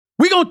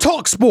We gonna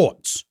talk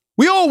sports.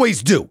 We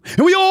always do,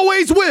 and we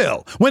always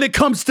will when it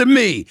comes to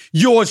me,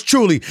 yours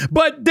truly.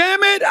 But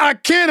damn it, I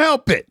can't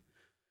help it.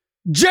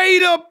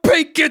 Jada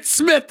Pinkett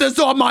Smith is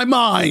on my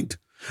mind.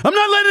 I'm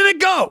not letting it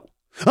go.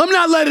 I'm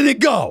not letting it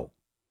go.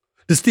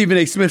 The Stephen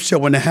A. Smith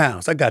Show in the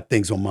house. I got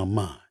things on my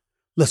mind.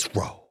 Let's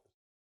roll.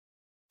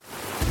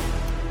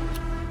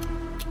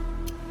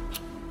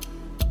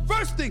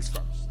 First things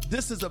first,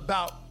 this is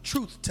about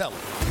truth telling.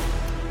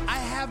 I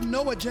have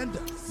no agenda.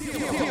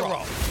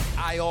 Zero.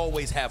 I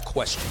always have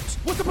questions.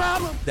 What's the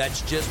problem?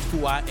 That's just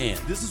who I am.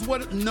 This is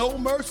what No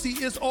Mercy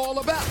is all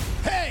about.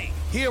 Hey,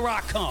 here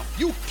I come.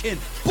 You can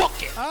book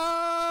it.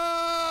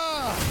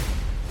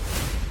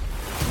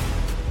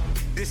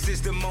 This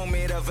is the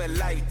moment of a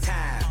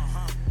lifetime.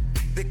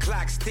 The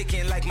clock's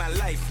ticking like my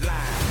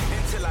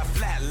lifeline. Until I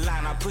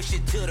flatline, I push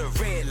it to the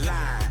red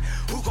line.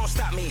 Who gon'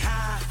 stop me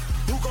high?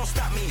 Who gon'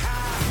 stop me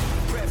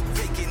high?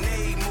 Breathtaking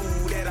a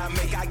move that I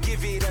make. I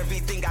give it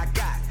everything I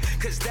got.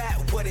 Cause that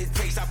what it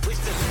takes. I push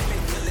the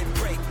limit till it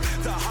break.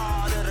 The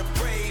heart of the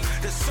brave.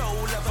 The soul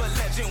of a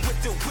legend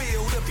with the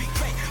will to be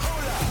great.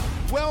 Hold up.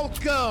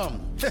 Welcome.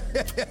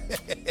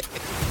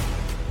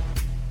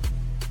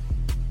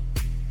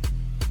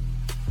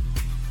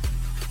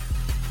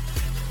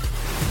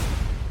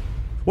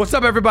 What's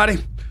up, everybody?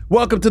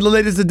 Welcome to the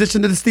latest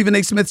edition of the Stephen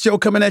A. Smith Show,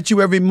 coming at you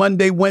every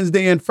Monday,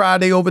 Wednesday, and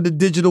Friday over the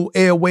digital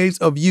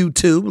airwaves of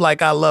YouTube,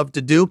 like I love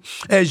to do.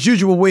 As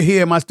usual, we're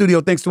here in my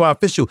studio thanks to our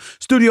official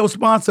studio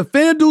sponsor,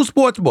 FanDuel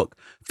Sportsbook.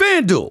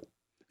 FanDuel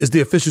is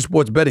the official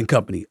sports betting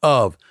company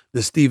of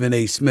the Stephen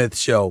A. Smith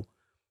Show.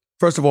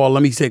 First of all,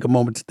 let me take a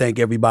moment to thank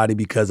everybody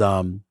because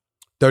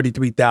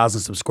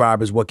 33,000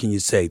 subscribers. What can you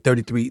say?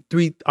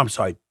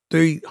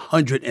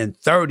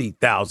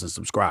 330,000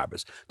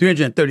 subscribers,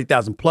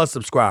 330,000 plus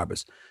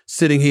subscribers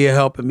sitting here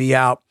helping me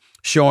out,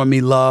 showing me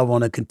love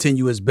on a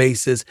continuous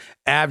basis,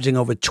 averaging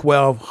over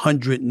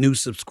 1,200 new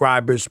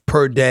subscribers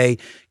per day.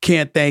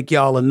 Can't thank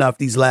y'all enough.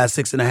 These last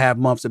 6.5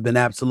 months have been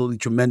absolutely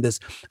tremendous.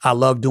 I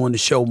love doing the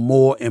show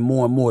more and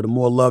more and more. The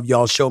more love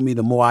y'all show me,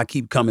 the more I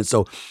keep coming.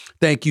 So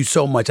thank you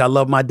so much. I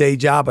love my day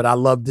job, but I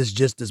love this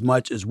just as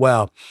much as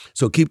well.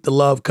 So keep the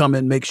love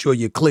coming. Make sure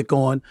you click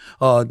on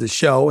the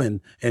show and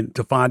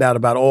to find out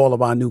about all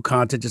of our new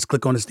content, just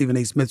click on the Stephen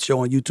A. Smith Show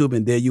on YouTube,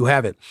 and there you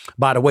have it.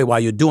 By the way, while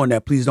you're doing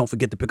that, please don't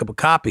forget to pick up a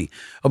copy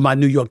of my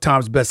New York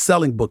Times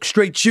best-selling book,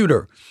 Straight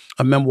Shooter,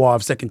 a memoir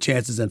of second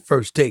chances and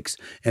first takes.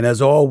 And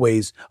as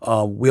always,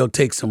 we'll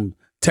take some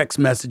text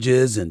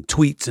messages and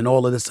tweets and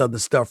all of this other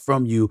stuff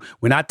from you.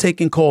 We're not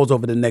taking calls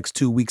over the next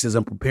 2 weeks as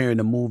I'm preparing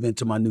to move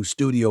into my new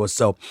studio or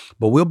so,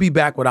 but we'll be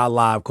back with our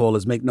live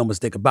callers. Make no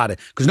mistake about it,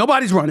 because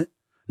nobody's running.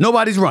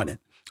 Nobody's running,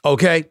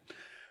 okay?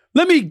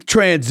 Let me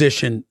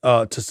transition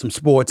to some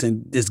sports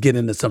and just get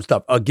into some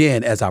stuff.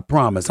 Again, as I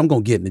promised, I'm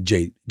going to get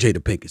into Jada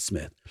Pinkett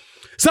Smith.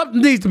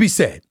 Something needs to be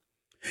said.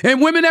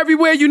 And women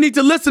everywhere, you need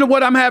to listen to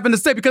what I'm having to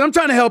say, because I'm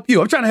trying to help you.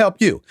 I'm trying to help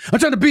you. I'm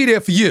trying to be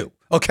there for you,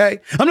 okay?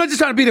 I'm not just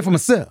trying to be there for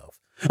myself.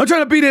 I'm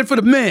trying to be there for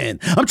the men.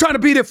 I'm trying to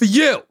be there for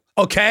you,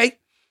 okay?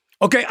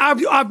 Okay,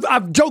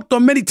 I've joked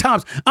on many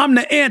times, I'm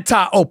the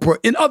anti-Oprah.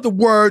 In other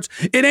words,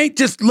 it ain't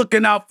just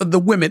looking out for the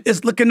women.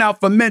 It's looking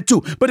out for men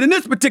too. But in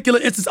this particular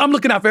instance, I'm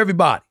looking out for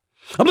everybody.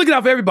 I'm looking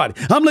out for everybody.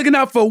 I'm looking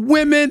out for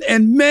women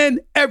and men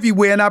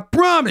everywhere. And I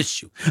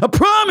promise you,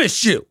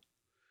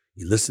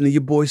 you listen to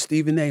your boy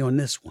Stephen A. on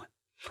this one.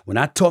 When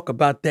I talk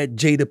about that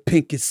Jada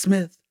Pinkett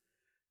Smith,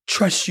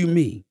 trust you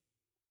me,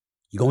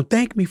 you're going to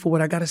thank me for what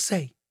I got to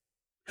say.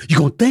 You're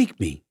going to thank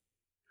me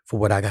for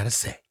what I got to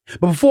say.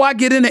 But before I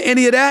get into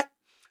any of that,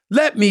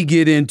 let me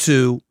get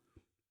into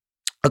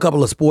a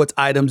couple of sports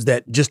items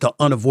that just are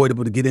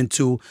unavoidable to get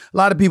into. A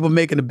lot of people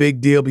making a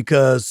big deal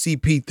because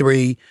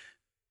CP3,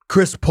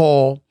 Chris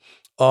Paul,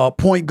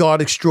 point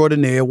guard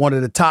extraordinaire, one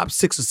of the top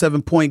 6 or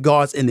 7 point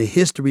guards in the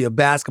history of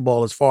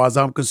basketball, as far as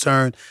I'm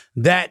concerned.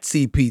 That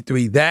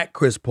CP3, that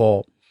Chris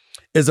Paul,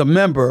 is a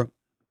member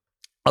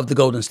of the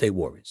Golden State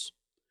Warriors.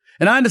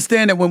 And I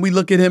understand that when we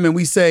look at him and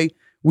we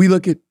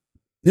look at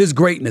his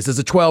greatness as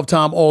a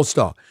 12-time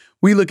All-Star.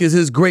 We look at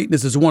his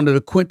greatness as one of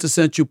the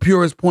quintessential,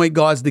 purest point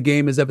guards the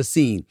game has ever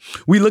seen.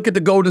 We look at the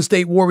Golden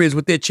State Warriors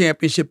with their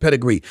championship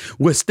pedigree,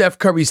 with Steph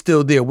Curry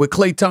still there, with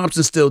Klay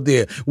Thompson still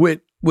there,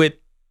 with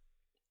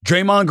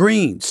Draymond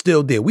Green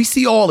still there. We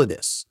see all of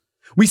this.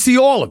 We see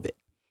all of it,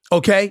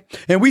 okay?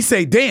 And we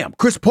say, damn,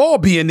 Chris Paul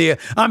being there,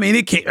 I mean,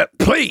 it can't,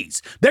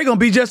 please, they're going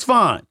to be just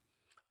fine.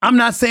 I'm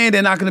not saying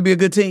they're not going to be a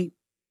good team.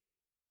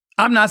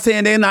 I'm not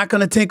saying they're not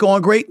going to tinker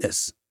on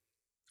greatness.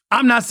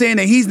 I'm not saying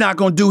that he's not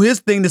going to do his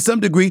thing to some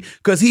degree,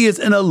 because he is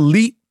an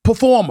elite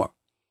performer.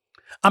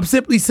 I'm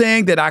simply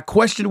saying that I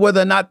question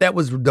whether or not that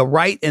was the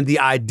right and the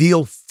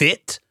ideal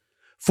fit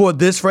for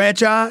this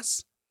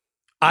franchise.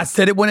 I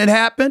said it when it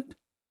happened,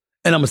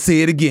 and I'm going to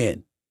say it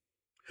again.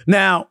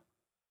 Now,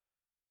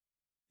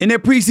 in their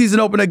preseason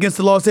opener against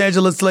the Los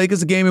Angeles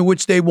Lakers, a game in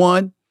which they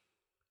won,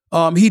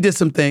 he did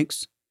some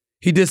things.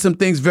 He did some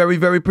things very,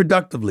 very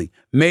productively.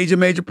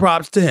 Major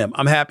props to him.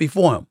 I'm happy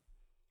for him.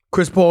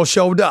 Chris Paul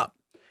showed up,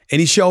 and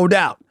he showed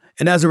out.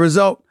 And as a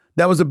result,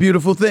 that was a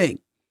beautiful thing.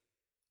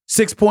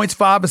 6 points,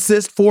 5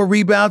 assists, 4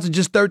 rebounds in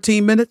just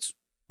 13 minutes.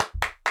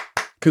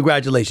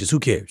 Congratulations.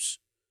 Who cares?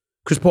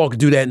 Chris Paul could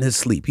do that in his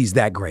sleep. He's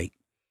that great.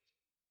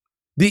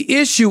 The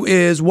issue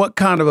is, what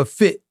kind of a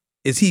fit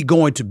is he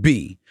going to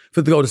be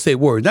for the Golden State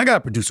Warriors? Now, I got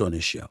a producer on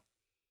this show.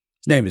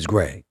 His name is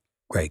Greg.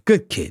 Greg,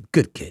 good kid.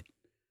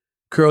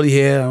 Curly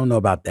hair, I don't know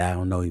about that. I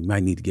don't know. He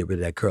might need to get rid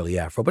of that curly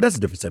afro, but that's a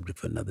different subject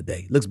for another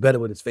day. Looks better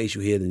with his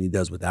facial hair than he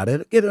does without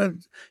it.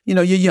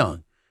 You're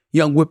young.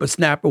 Young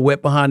whippersnapper,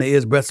 wet behind the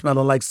ears, breath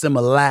smelling like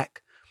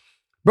Similac.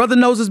 Brother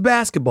knows his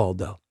basketball,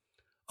 though.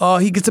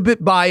 He gets a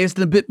bit biased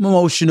and a bit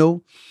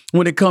emotional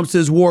when it comes to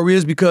his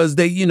Warriors because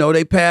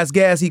they pass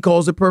gas. He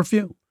calls it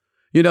perfume.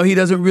 He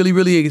doesn't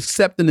really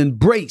accept and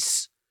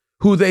embrace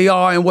who they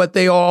are and what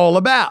they are all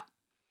about.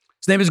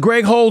 His name is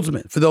Greg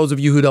Holzman, for those of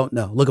you who don't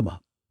know. Look him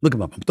up.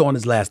 I'm throwing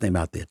his last name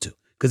out there, too,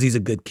 because he's a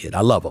good kid.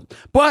 I love him.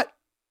 But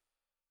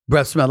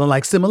breath smelling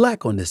like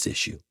Similac on this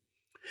issue.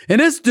 And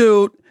this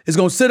dude is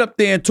going to sit up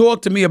there and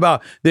talk to me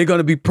about they're going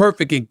to be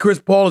perfect and Chris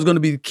Paul is going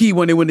to be the key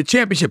when they win the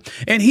championship.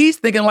 And he's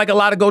thinking like a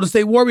lot of Golden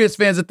State Warriors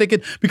fans are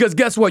thinking, because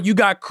guess what? You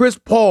got Chris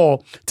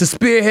Paul to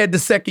spearhead the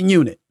second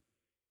unit.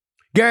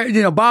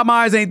 Bob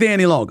Myers ain't there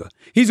any longer.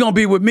 He's going to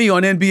be with me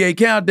on NBA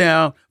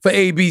Countdown for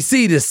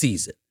ABC this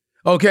season.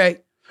 Okay?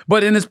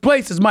 But in his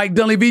place is Mike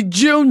Dunleavy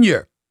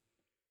Jr.,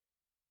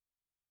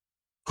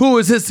 who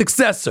is his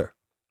successor,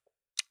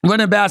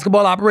 running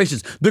basketball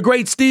operations. The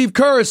great Steve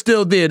Kerr is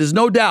still there. There's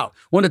no doubt.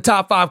 One of the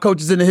top 5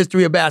 coaches in the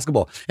history of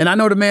basketball. And I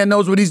know the man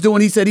knows what he's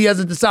doing. He said he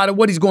hasn't decided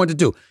what he's going to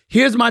do.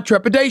 Here's my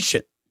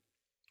trepidation.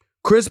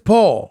 Chris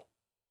Paul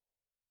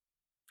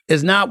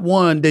is not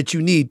one that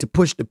you need to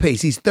push the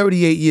pace. He's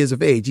 38 years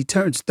of age. He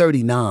turns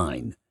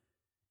 39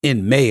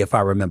 in May, if I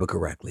remember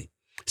correctly.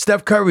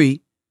 Steph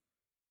Curry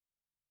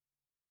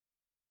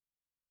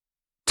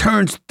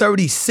turns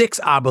 36,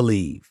 I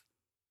believe,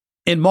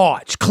 in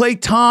March. Klay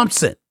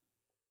Thompson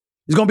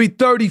is going to be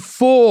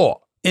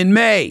 34 in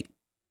May.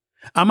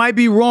 I might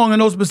be wrong on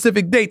those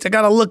specific dates. I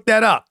got to look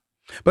that up.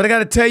 But I got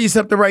to tell you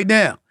something right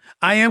now.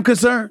 I am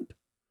concerned.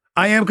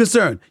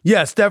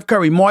 Yes, Steph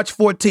Curry, March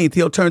 14th,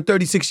 he'll turn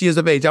 36 years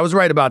of age. I was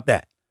right about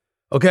that.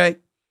 Okay?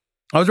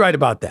 I was right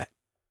about that.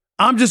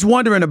 I'm just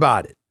wondering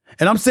about it.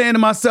 And I'm saying to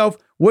myself,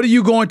 what are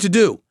you going to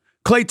do?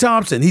 Klay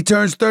Thompson, he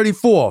turns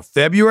 34,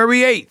 February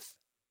 8th.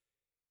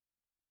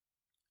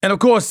 And of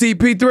course,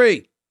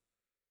 CP3.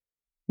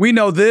 We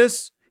know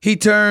this. He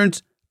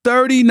turns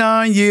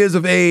 39 years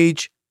of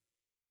age,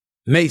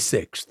 May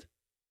 6th,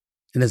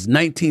 in his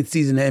 19th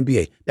season in the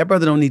NBA. That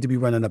brother don't need to be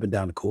running up and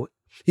down the court.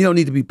 He don't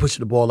need to be pushing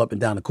the ball up and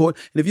down the court.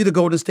 And if you're the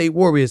Golden State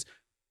Warriors,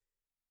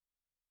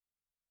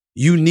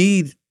 you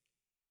need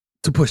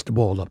to push the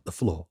ball up the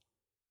floor.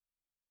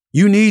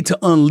 You need to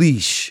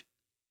unleash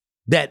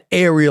that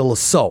aerial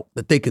assault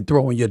that they could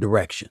throw in your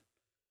direction.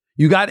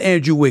 You got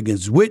Andrew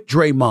Wiggins with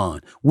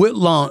Draymond, with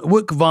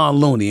Kevon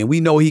Looney, and we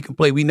know he can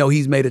play. We know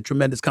he's made a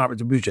tremendous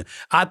contribution.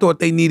 I thought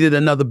they needed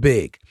another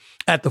big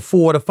at the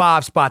 4 to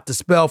 5 spot to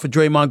spell for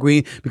Draymond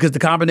Green because the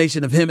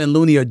combination of him and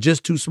Looney are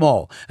just too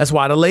small. That's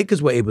why the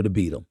Lakers were able to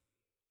beat him.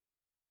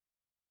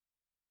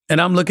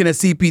 And I'm looking at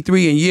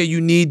CP3, and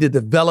you need the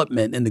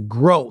development and the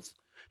growth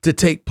to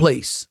take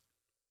place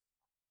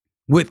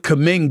with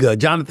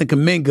Jonathan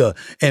Kuminga,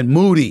 and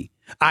Moody.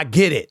 I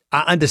get it.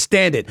 I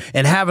understand it.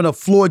 And having a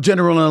floor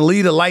general and a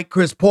leader like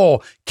Chris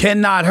Paul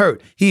cannot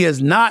hurt. He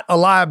is not a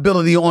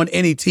liability on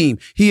any team.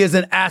 He is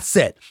an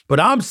asset. But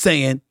I'm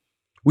saying,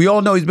 we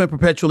all know he's been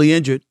perpetually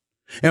injured.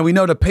 And we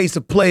know the pace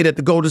of play that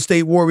the Golden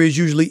State Warriors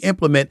usually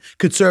implement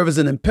could serve as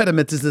an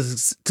impediment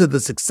to the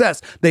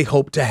success they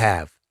hope to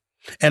have.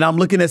 And I'm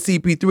looking at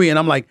CP3 and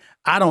I'm like,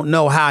 I don't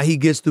know how he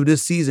gets through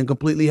this season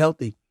completely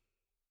healthy.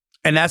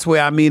 And that's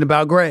what I mean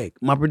about Greg,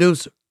 my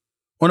producer,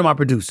 one of my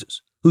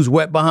producers, who's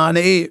wet behind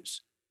the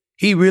ears.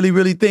 He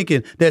really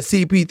thinking that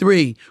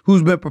CP3,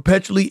 who's been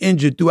perpetually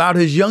injured throughout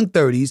his young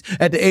 30s,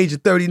 at the age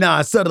of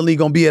 39, suddenly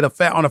going to be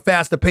on a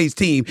faster paced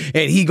team,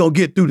 and he going to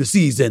get through the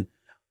season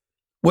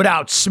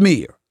without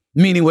smear,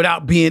 meaning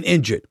without being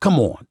injured. Come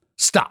on,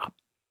 stop.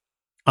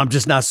 I'm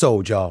just not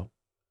sold, y'all.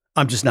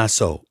 I'm just not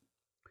sold.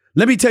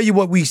 Let me tell you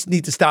what we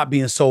need to stop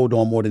being sold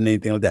on more than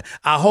anything like that.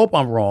 I hope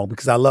I'm wrong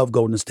because I love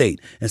Golden State,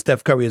 and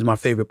Steph Curry is my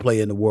favorite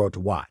player in the world to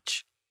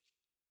watch.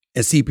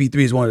 And CP3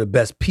 is one of the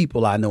best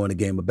people I know in the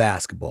game of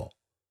basketball.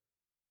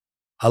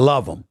 I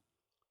love him.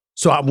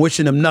 So I'm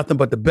wishing him nothing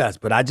but the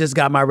best, but I just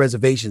got my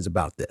reservations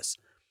about this.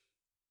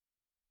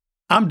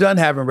 I'm done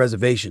having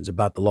reservations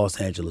about the Los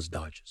Angeles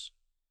Dodgers.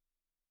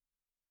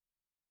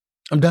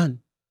 I'm done.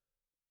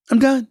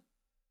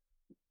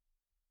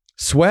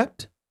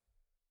 Swept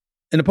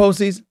in the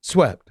postseason?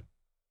 Swept.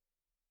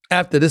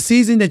 After the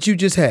season that you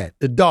just had,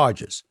 the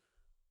Dodgers,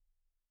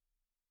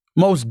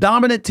 most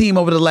dominant team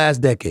over the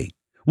last decade,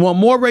 won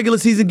more regular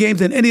season games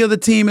than any other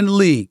team in the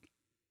league.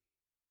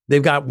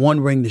 They've got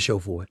one ring to show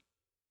for it.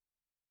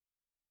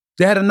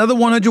 They had another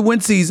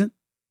 100-win season,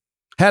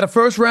 had a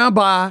first-round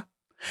bye,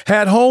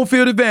 had home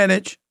field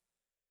advantage,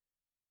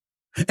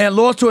 and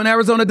lost to an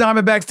Arizona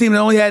Diamondbacks team that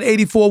only had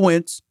 84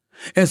 wins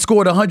and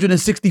scored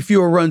 160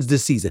 fewer runs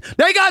this season.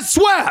 They got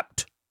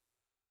swept.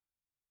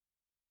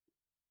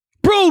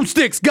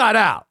 broomsticks got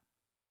out.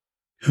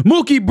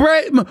 Mookie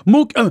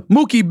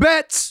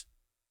Betts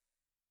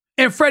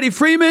and Freddie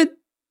Freeman.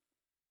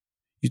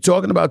 You're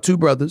talking about two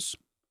brothers.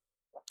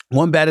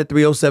 One batted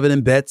 .307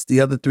 in Betts,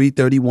 the other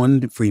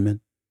 .331 in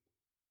Freeman.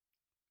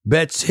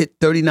 Betts hit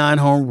 39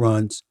 home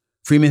runs.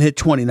 Freeman hit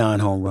 29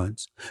 home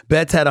runs.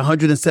 Betts had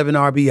 107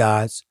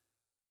 RBIs.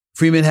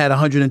 Freeman had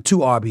 102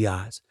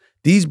 RBIs.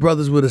 These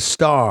brothers were the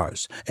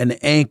stars and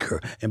the anchor.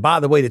 And by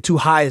the way, the two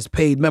highest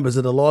paid members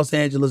of the Los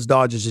Angeles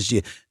Dodgers this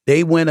year,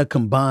 they went a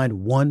combined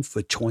 1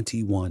 for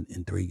 21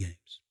 in 3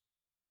 games.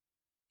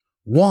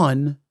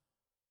 1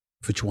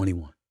 for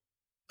 21.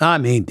 I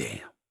mean, damn.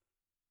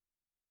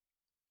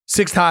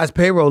 6th highest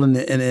payroll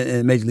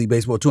in Major League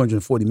Baseball,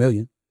 $240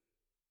 million.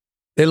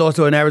 They lost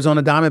to an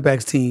Arizona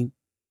Diamondbacks team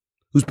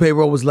whose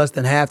payroll was less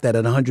than half that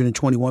at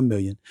 $121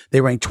 million.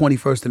 They ranked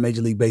 21st in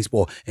Major League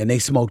Baseball, and they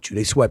smoked you.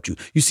 They swept you.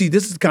 You see,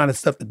 this is the kind of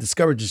stuff that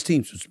discourages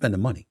teams from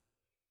spending money.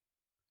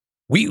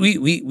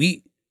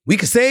 We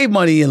could save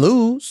money and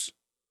lose.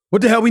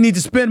 What the hell we need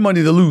to spend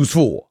money to lose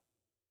for?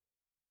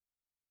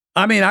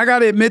 I mean, I got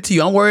to admit to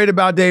you, I'm worried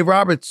about Dave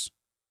Roberts.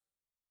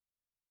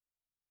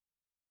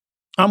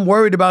 I'm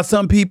worried about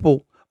some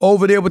people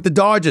over there with the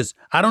Dodgers.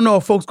 I don't know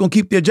if folks going to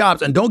keep their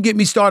jobs. And don't get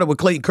me started with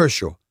Clayton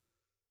Kershaw.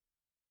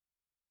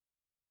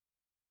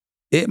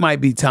 It might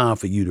be time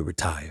for you to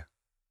retire.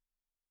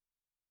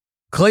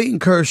 Clayton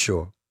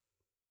Kershaw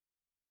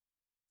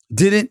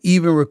didn't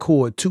even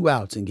record 2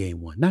 outs in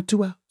game 1. Not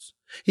 2 outs.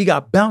 He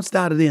got bounced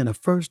out of there in the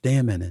first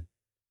damn inning.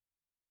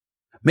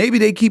 Maybe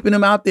they keeping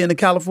him out there in the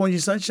California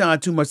sunshine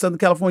too much. Southern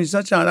California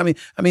sunshine.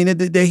 I mean,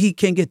 the heat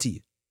can't get to you.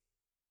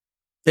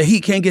 The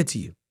heat can't get to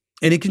you.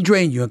 And it can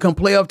drain you. And come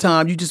playoff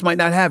time, you just might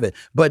not have it.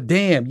 But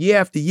damn, year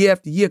after year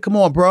after year, come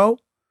on, bro.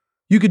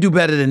 You could do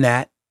better than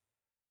that.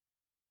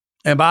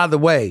 And by the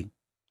way,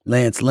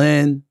 Lance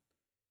Lynn,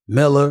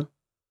 Miller,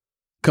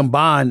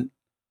 combined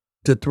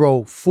to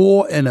throw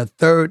 4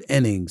 1/3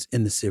 innings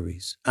in the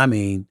series. I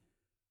mean,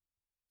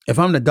 if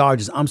I'm the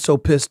Dodgers, I'm so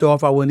pissed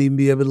off I wouldn't even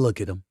be able to look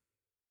at them.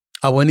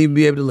 I wouldn't even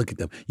be able to look at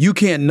them. You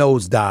can't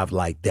nosedive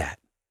like that.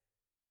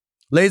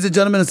 Ladies and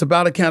gentlemen, it's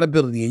about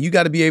accountability, and you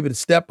got to be able to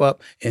step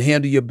up and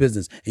handle your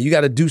business, and you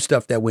got to do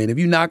stuff that way. And if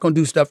you're not going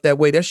to do stuff that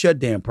way, that's your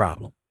damn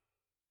problem.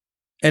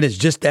 And it's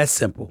just that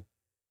simple.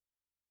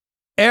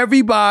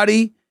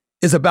 Everybody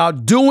is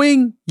about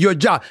doing your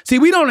job. See,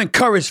 we don't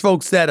encourage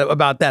folks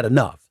about that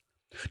enough.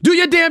 Do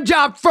your damn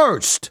job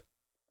first.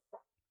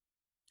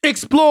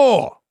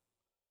 Explore.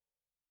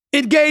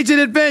 Engage in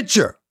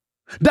adventure.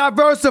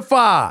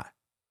 Diversify.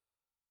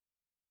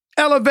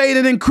 Elevate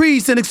and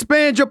increase and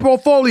expand your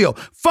portfolio.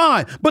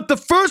 Fine. But the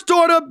first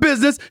order of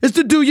business is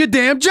to do your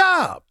damn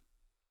job.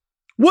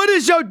 What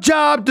is your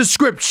job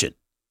description?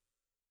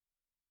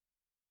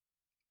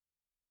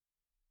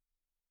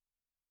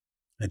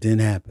 It didn't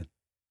happen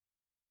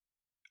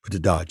with the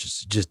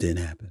Dodgers. It just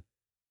didn't happen.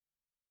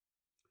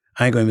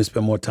 I ain't going to even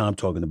spend more time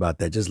talking about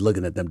that. Just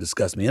looking at them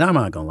disgust me. And I'm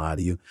not going to lie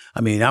to you. I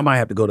mean, I might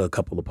have to go to a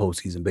couple of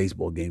postseason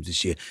baseball games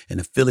this year. And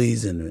the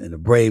Phillies and the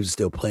Braves are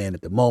still playing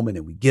at the moment.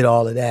 And we get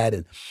all of that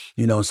and,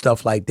 you know,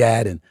 stuff like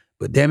that.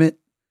 But damn it,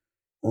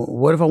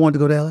 what if I wanted to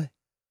go to L.A.?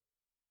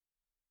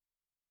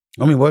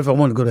 I mean, what if I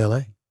wanted to go to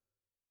L.A.?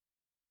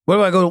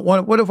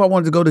 What if I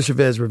wanted to go to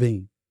Chavez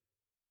Ravine?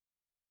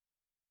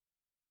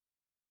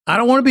 I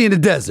don't want to be in the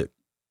desert.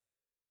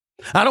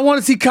 I don't want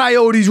to see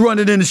coyotes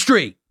running in the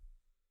street.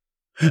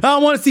 I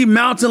don't want to see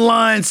mountain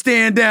lions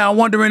stand down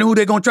wondering who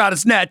they're going to try to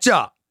snatch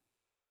up.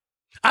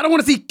 I don't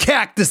want to see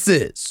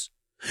cactuses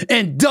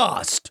and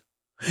dust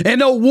and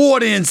no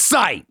water in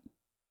sight.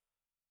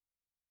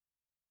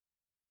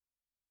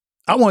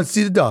 I want to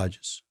see the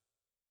Dodgers.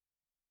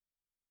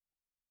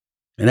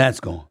 And that's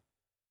gone.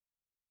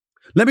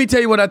 Let me tell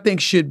you what I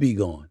think should be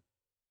gone.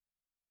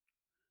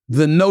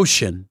 The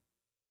notion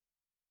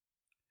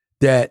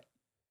that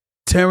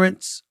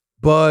Terrence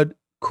Bud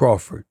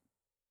Crawford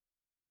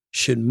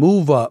should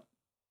move up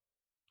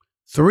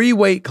 3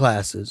 weight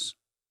classes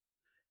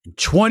and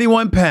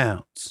 21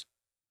 pounds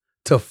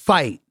to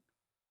fight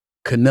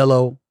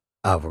Canelo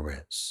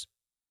Alvarez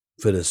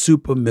for the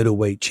super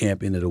middleweight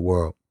champion of the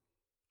world.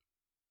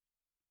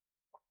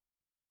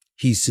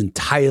 He's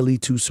entirely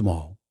too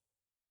small.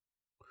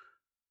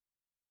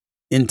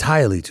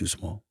 Entirely too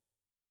small.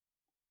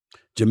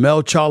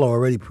 Jermell Charlo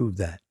already proved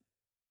that.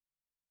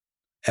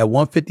 At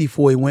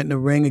 154, he went in the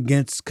ring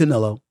against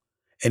Canelo,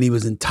 and he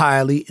was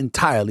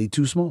entirely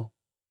too small.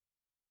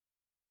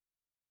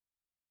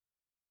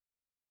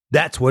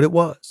 That's what it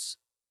was.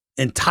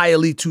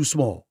 Entirely too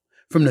small.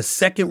 From the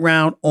second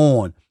round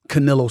on,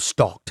 Canelo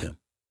stalked him.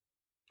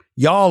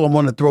 Y'all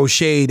want to throw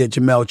shade at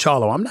Jermell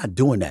Charlo. I'm not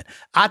doing that.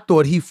 I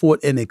thought he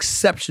fought an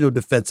exceptional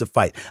defensive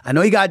fight. I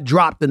know he got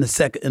dropped in the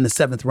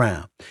 7th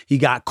round. He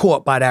got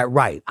caught by that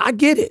right. I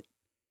get it.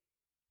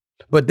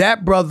 But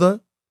that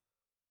brother,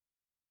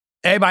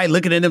 everybody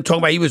looking at him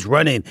talking about he was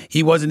running.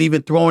 He wasn't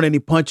even throwing any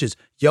punches.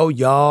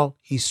 Y'all,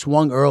 he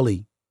swung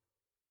early.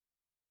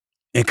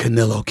 And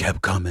Canelo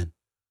kept coming.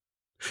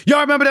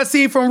 Y'all remember that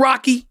scene from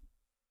Rocky?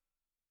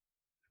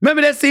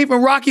 Remember that scene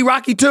from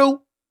Rocky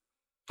 2?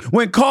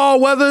 When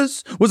Carl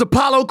Weathers was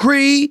Apollo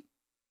Creed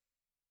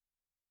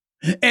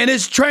and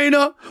his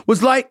trainer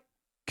was like,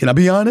 can I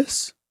be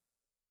honest?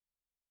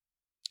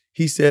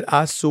 He said,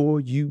 I saw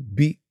you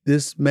beat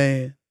this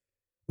man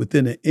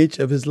within an inch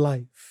of his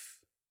life.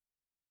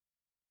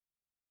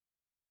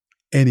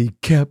 And he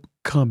kept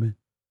coming.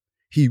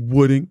 He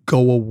wouldn't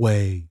go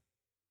away.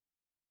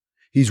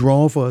 He's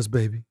wrong for us,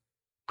 baby.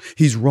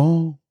 He's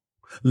wrong.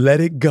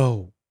 Let it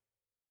go.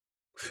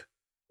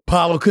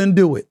 Apollo couldn't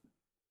do it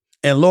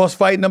and lost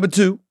fight number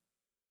 2.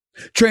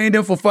 Trained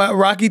him for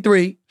Rocky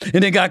 3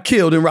 and then got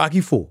killed in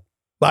Rocky 4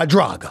 by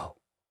Drago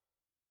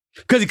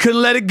because he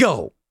couldn't let it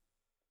go.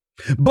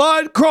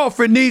 Bud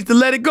Crawford needs to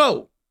let it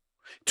go.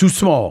 Too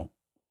small.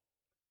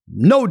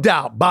 No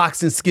doubt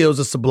boxing skills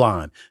are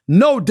sublime.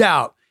 No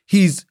doubt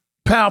he's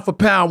pound for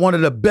pound one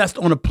of the best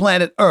on the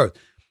planet Earth.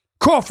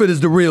 Crawford is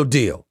the real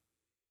deal.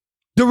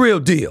 The real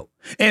deal.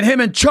 And him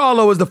and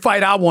Charlo is the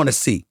fight I want to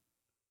see.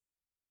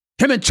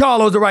 Him and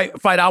Charlo is the right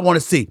fight I want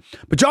to see.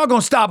 But y'all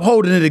gonna stop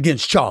holding it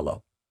against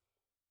Charlo.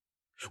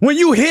 When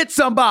you hit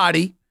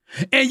somebody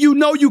and you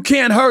know you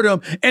can't hurt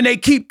them and they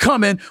keep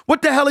coming,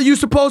 what the hell are you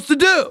supposed to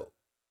do?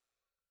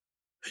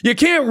 You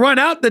can't run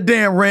out the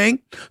damn ring.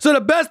 So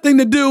the best thing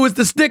to do is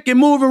to stick and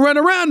move and run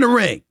around the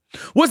ring.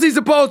 What's he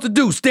supposed to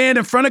do? Stand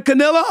in front of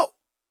Canelo?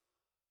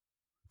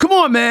 Come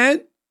on,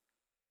 man.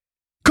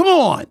 Come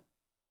on.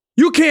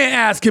 You can't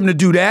ask him to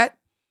do that.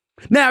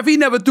 Now, if he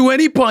never threw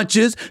any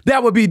punches,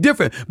 that would be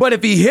different. But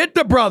if he hit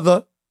the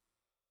brother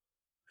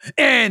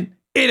and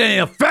it didn't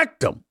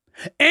affect him,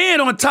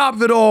 and on top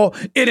of it all,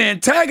 it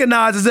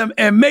antagonizes him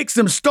and makes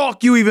him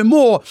stalk you even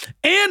more.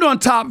 And on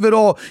top of it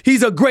all,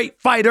 he's a great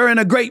fighter and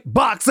a great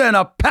boxer and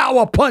a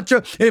power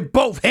puncher in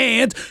both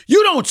hands.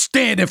 You don't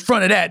stand in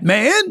front of that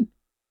man.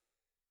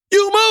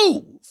 You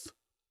move.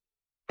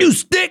 You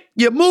stick,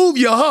 you move,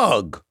 you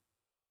hug.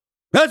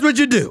 That's what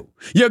you do.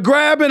 You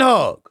grab and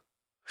hug.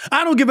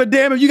 I don't give a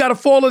damn if you got to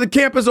fall on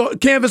the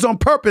canvas on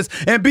purpose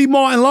and be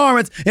Martin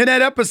Lawrence in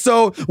that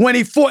episode when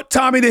he fought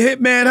Tommy the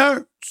Hitman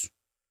Hearns.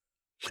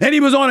 And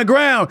he was on the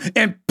ground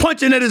and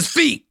punching at his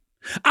feet.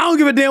 I don't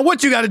give a damn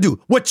what you got to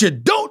do. What you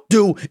don't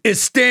do is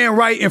stand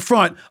right in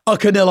front of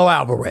Canelo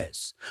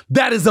Alvarez.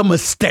 That is a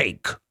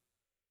mistake.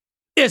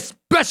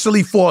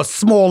 Especially for a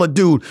smaller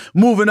dude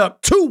moving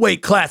up 2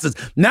 weight classes.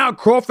 Now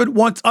Crawford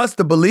wants us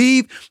to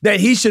believe that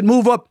he should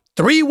move up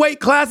 3 weight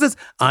classes.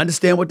 I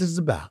understand what this is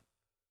about.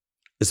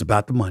 It's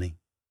about the money.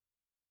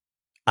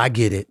 I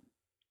get it.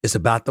 It's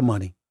about the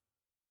money.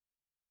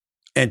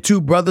 And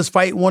 2 brothers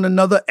fighting one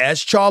another,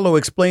 as Charlo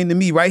explained to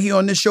me right here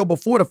on this show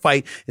before the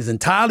fight, is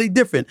entirely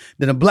different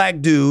than a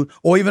black dude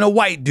or even a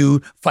white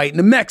dude fighting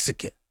a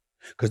Mexican.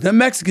 Because them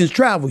Mexicans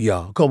travel,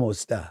 y'all. Como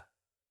esta?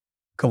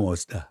 Como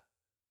esta?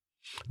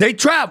 They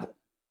travel.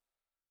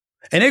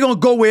 And they're going to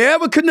go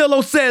wherever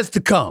Canelo says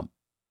to come.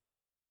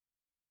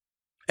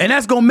 And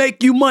that's going to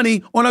make you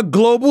money on a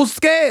global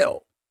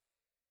scale.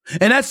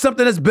 And that's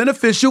something that's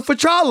beneficial for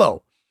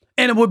Charlo.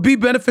 And it would be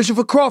beneficial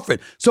for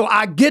Crawford. So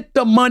I get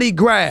the money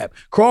grab.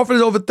 Crawford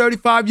is over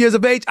 35 years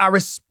of age. I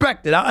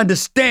respect it. I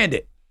understand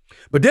it.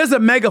 But there's a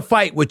mega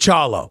fight with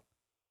Charlo.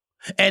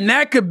 And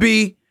there could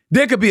be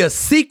a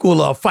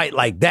sequel of a fight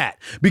like that.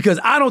 Because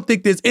I don't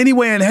think there's any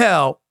way in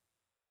hell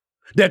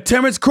that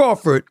Terrence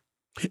Crawford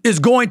is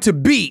going to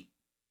beat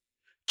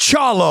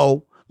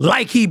Charlo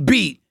like he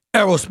beat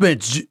Errol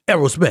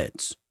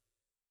Spence.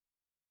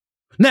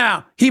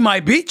 Now, he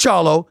might beat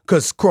Charlo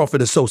because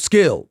Crawford is so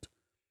skilled.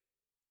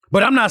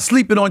 But I'm not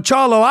sleeping on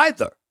Charlo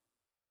either.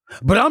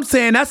 But I'm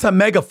saying that's a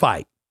mega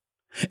fight.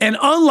 And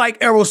unlike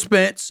Errol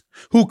Spence,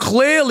 who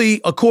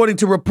clearly, according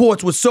to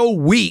reports, was so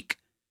weak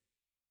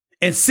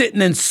and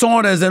sitting in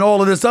saunas and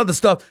all of this other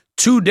stuff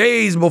 2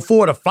 days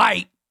before the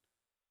fight,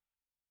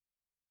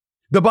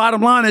 the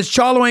bottom line is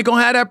Charlo ain't going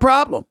to have that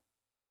problem.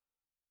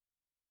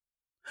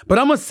 But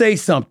I'm going to say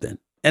something,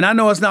 and I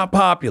know it's not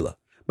popular,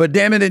 but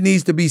damn it, it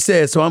needs to be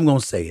said, so I'm going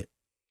to say it.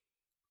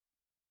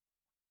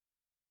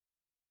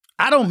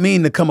 I don't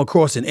mean to come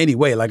across in any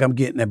way like I'm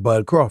getting at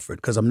Bud Crawford,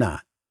 because I'm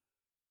not.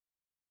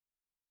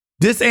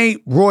 This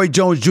ain't Roy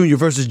Jones Jr.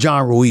 versus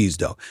John Ruiz,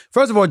 though.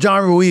 First of all,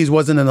 John Ruiz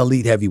wasn't an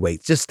elite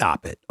heavyweight. Just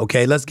stop it,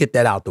 okay? Let's get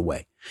that out the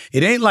way.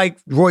 It ain't like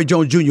Roy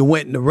Jones Jr.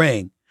 went in the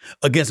ring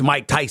against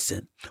Mike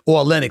Tyson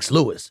or Lennox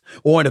Lewis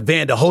or in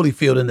Evander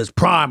Holyfield in his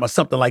prime or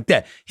something like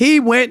that. He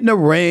went in the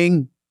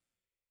ring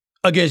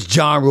against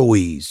John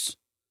Ruiz.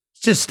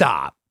 Just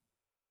stop,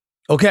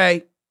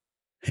 okay?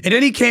 And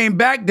then he came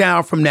back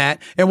down from that,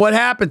 and what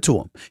happened to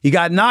him? He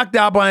got knocked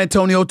out by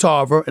Antonio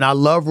Tarver, and I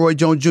love Roy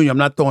Jones Jr. I'm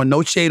not throwing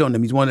no shade on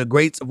him. He's one of the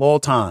greats of all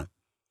time.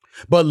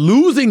 But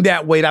losing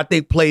that weight, I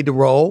think, played the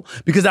role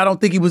because I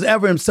don't think he was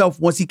ever himself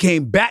once he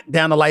came back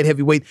down to light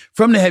heavyweight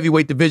from the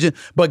heavyweight division.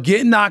 But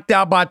getting knocked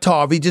out by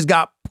Tarver, he just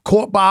got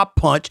caught by a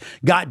punch,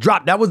 got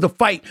dropped. That was the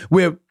fight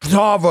where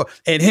Tarver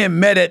and him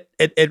met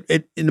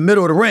in the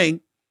middle of the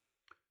ring,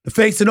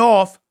 facing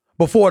off.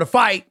 before the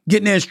fight,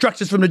 getting the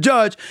instructions from the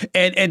judge,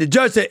 and the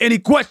judge said, any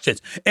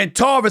questions? And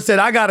Tarver said,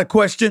 I got a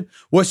question.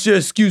 What's your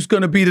excuse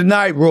going to be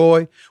tonight,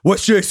 Roy?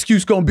 What's your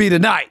excuse going to be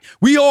tonight?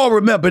 We all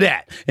remember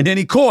that. And then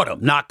he caught him,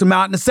 knocked him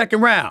out in the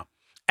second round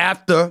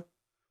after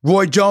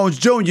Roy Jones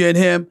Jr. and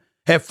him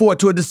had fought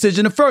to a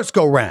decision the first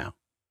go round.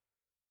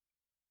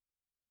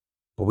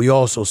 But we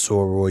also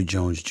saw Roy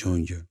Jones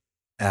Jr.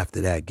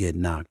 after that get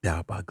knocked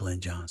out by Glenn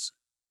Johnson.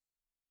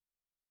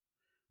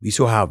 We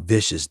saw how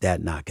vicious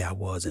that knockout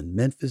was in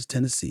Memphis,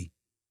 Tennessee.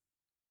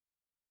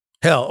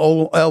 Hell,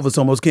 old Elvis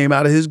almost came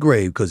out of his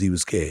grave because he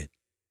was scared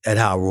at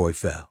how Roy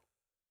fell.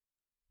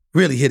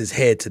 Really hit his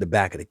head to the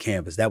back of the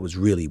canvas. That was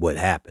really what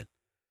happened.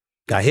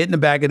 Got hit in the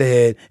back of the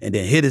head and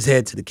then hit his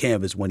head to the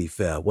canvas when he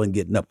fell. Wasn't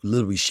getting up,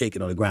 literally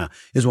shaking on the ground.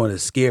 It's one of the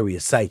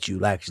scariest sights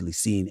you've actually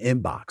seen in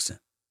boxing.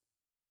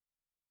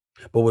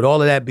 But with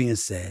all of that being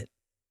said,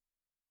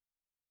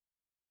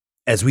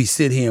 as we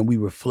sit here and we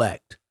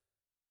reflect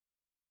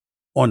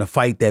on the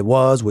fight that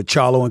was with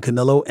Charlo and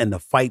Canelo and the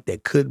fight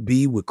that could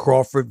be with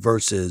Crawford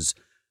versus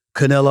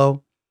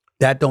Canelo,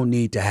 that don't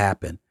need to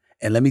happen.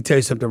 And let me tell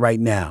you something right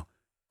now.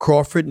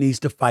 Crawford needs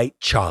to fight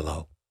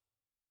Charlo.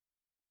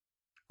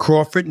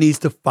 Crawford needs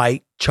to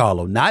fight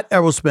Charlo, not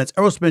Errol Spence.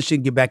 Errol Spence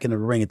shouldn't get back in the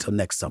ring until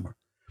next summer.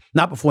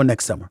 Not before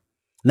next summer.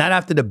 Not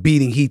after the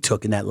beating he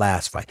took in that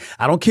last fight.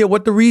 I don't care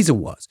what the reason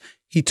was.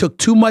 He took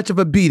too much of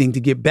a beating to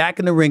get back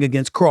in the ring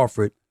against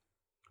Crawford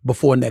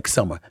before next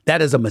summer.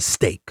 That is a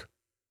mistake.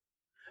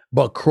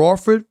 But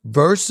Crawford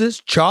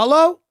versus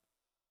Charlo?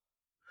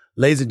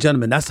 Ladies and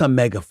gentlemen, that's a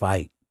mega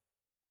fight.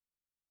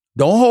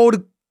 Don't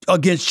hold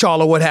against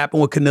Charlo what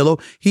happened with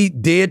Canelo. He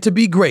dared to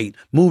be great.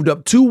 Moved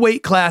up 2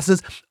 weight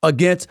classes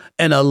against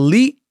an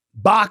elite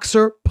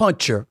boxer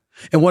puncher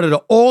and one of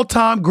the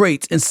all-time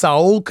greats in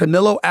Saul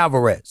Canelo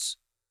Alvarez.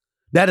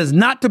 That is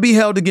not to be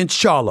held against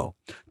Charlo.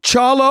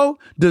 Charlo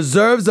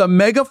deserves a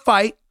mega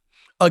fight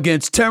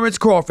against Terrence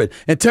Crawford.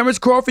 And Terrence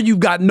Crawford,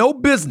 you've got no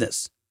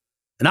business.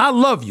 And I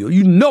love you.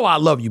 You know I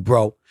love you,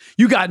 bro.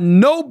 You got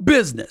no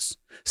business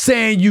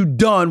saying you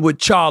done with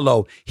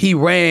Charlo. He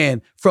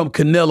ran from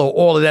Canelo,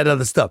 all of that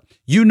other stuff.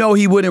 You know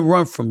he wouldn't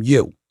run from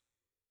you.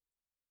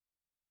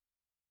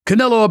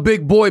 Canelo a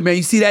big boy, man.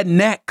 You see that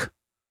neck?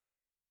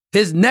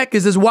 His neck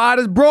is as wide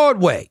as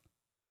Broadway.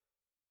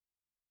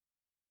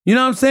 You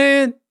know what I'm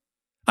saying?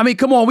 I mean,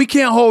 come on. We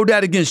can't hold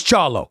that against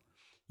Charlo.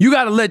 You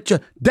got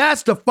to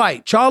that's the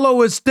fight.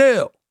 Charlo is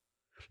still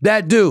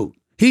that dude.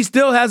 He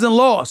still hasn't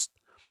lost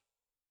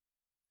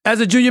as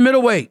a junior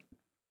middleweight,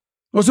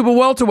 or super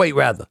welterweight,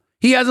 rather.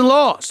 He hasn't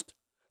lost.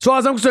 As far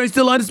as I'm concerned, he's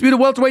still undisputed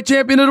welterweight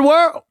champion of the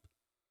world.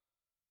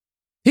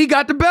 He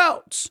got the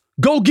belts.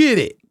 Go get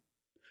it.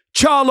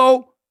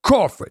 Charlo,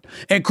 Crawford.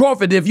 And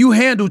Crawford, if you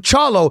handle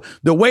Charlo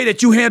the way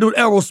that you handled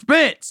Errol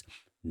Spence,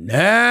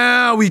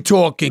 now we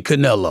talking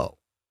Canelo.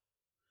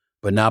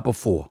 But not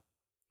before.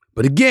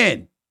 But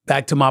again,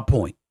 back to my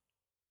point.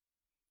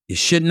 It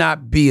should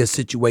not be a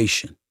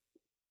situation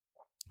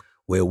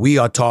where we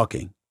are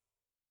talking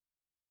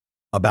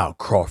about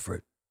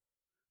Crawford.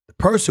 The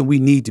person we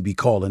need to be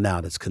calling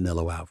out is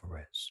Canelo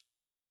Alvarez.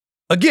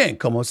 Again,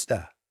 como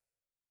está?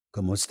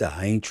 Como está?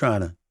 I ain't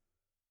trying to.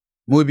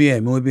 Muy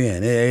bien, muy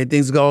bien.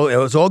 Everything's going,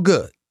 it's all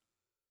good.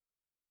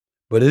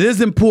 But it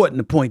is important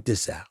to point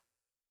this out.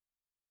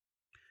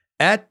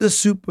 At the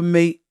super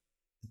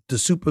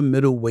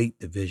middleweight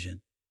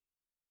division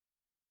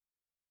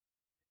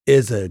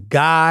is a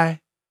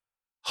guy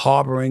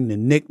harnessing the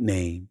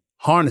nickname,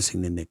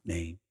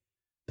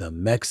 the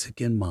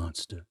Mexican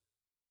Monster,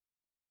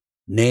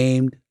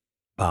 named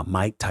by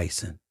Mike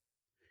Tyson.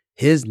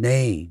 His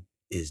name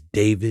is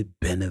David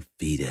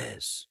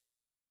Benavidez.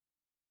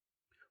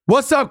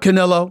 What's up,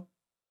 Canelo?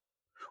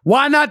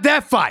 Why not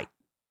that fight?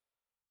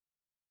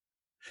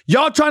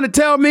 Y'all trying to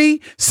tell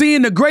me,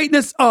 seeing the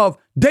greatness of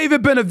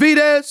David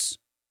Benavidez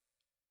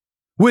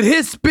with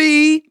his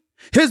speed,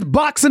 his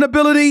boxing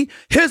ability,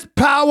 his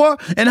power,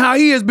 and how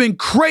he has been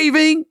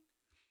craving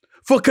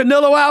for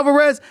Canelo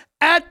Alvarez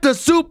at the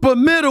super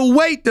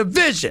middleweight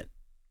division.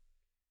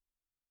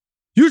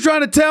 You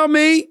trying to tell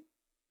me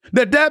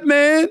that that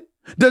man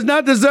does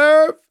not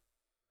deserve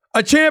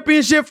a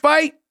championship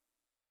fight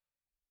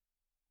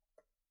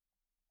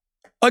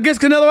against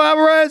Canelo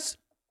Alvarez?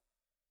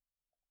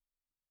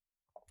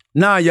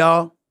 Nah,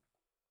 y'all.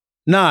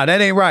 Nah, that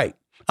ain't right.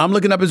 I'm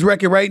looking up his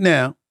record right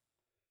now.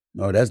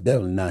 No, that's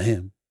definitely not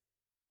him.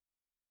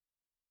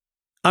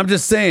 I'm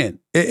just saying,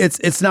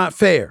 it's not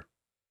fair.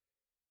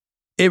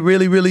 It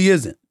really, really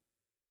isn't.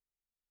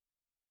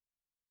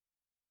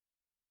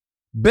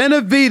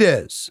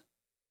 Benavidez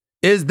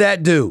is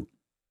that dude.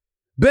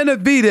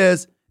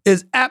 Benavidez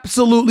is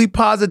absolutely,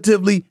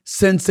 positively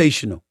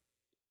sensational.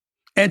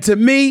 And to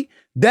me,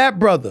 that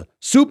brother,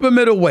 super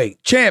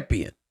middleweight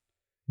champion,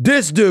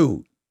 this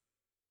dude,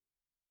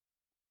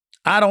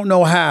 I don't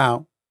know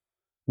how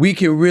we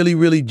can really,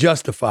 really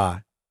justify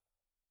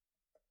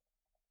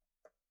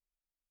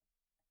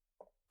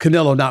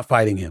Canelo not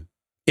fighting him.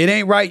 It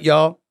ain't right,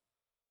 y'all.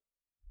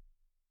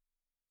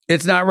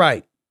 It's not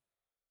right.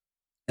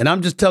 And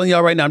I'm just telling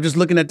y'all right now, I'm just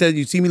looking at that.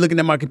 You see me looking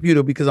at my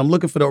computer because I'm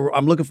looking for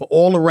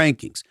all the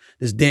rankings.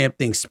 This damn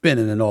thing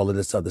spinning and all of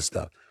this other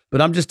stuff. But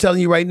I'm just telling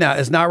you right now,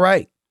 it's not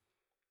right.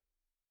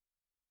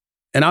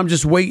 And I'm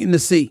just waiting to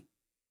see.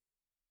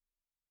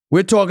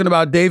 We're talking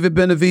about David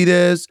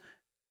Benavidez.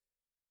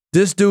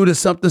 This dude is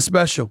something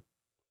special.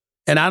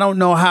 And I don't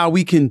know how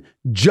we can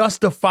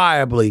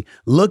justifiably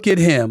look at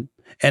him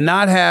and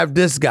not have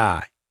this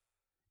guy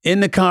in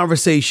the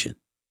conversation.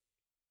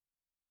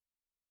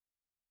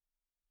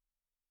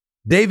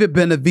 David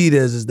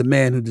Benavidez is the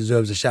man who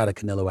deserves a shot at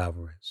Canelo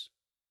Alvarez.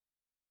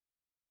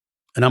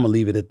 And I'm going to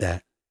leave it at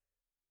that.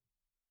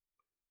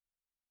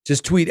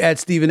 Just tweet at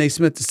Stephen A.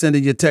 Smith to send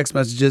in your text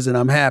messages, and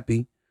I'm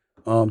happy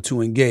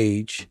to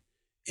engage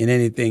in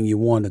anything you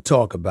want to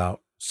talk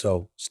about.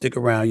 So stick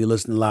around. You're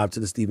listening live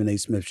to the Stephen A.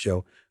 Smith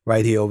Show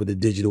right here over the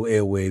digital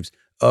airwaves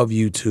of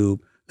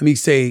YouTube. Let me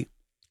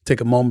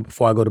take a moment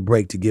before I go to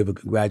break to give a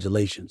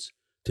congratulations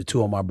to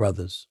two of my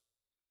brothers,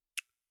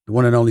 the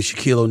one and only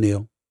Shaquille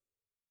O'Neal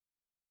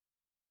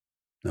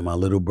and my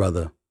little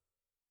brother,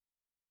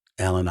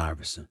 Allen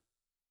Iverson.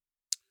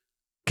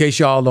 In case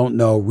y'all don't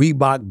know,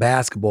 Reebok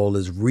basketball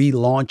is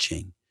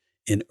relaunching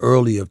in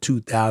early of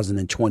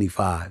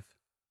 2025.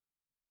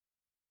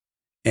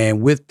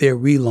 And with their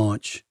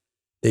relaunch,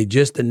 they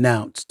just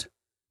announced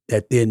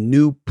that their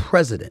new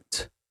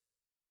president,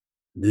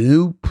 the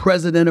new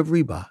president of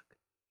Reebok,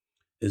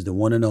 is the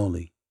one and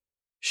only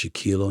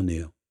Shaquille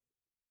O'Neal.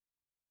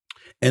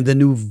 And the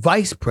new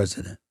vice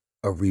president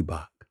of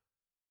Reebok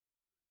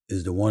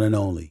is the one and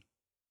only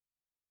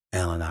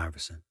Allen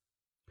Iverson.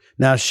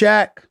 Now,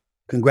 Shaq,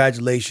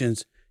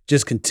 congratulations.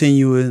 Just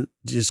continuing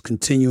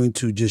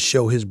to just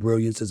show his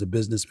brilliance as a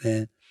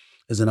businessman,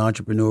 as an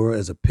entrepreneur,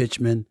 as a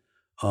pitchman.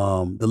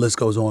 The list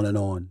goes on and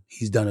on.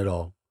 He's done it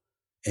all.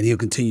 And he'll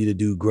continue to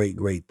do great,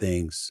 great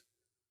things.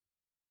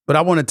 But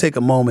I want to take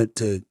a moment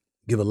to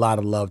give a lot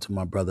of love to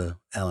my brother,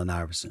 Allen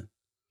Iverson.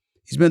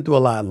 He's been through a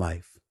lot in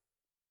life.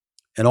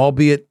 And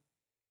albeit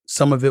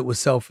some of it was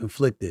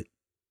self-inflicted,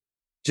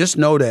 just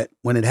know that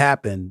when it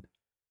happened,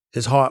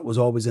 his heart was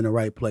always in the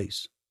right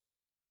place.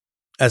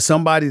 As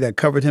somebody that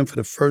covered him for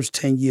the first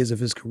 10 years of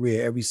his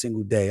career every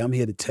single day, I'm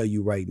here to tell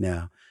you right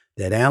now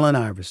that Allen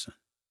Iverson,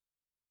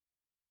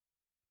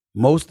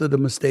 most of the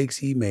mistakes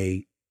he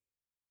made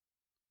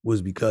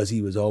was because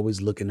he was always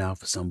looking out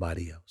for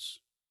somebody else.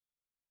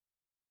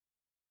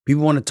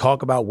 People want to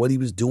talk about what he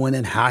was doing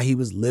and how he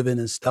was living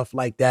and stuff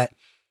like that.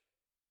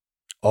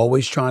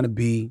 Always trying to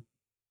be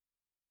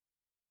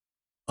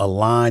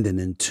aligned and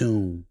in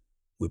tune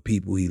with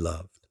people he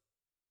loved.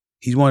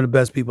 He's one of the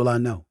best people I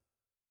know.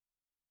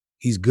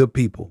 He's good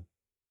people.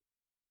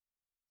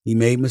 He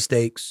made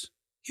mistakes.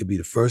 He'll be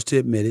the first to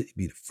admit it.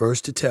 He'll be the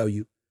first to tell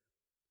you.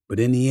 But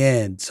in the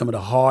end, some of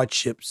the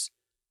hardships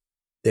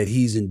that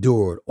he's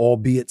endured,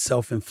 albeit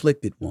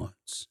self-inflicted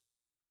ones,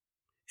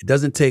 it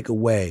doesn't take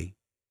away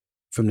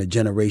from the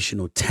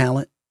generational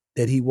talent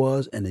that he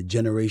was and the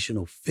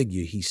generational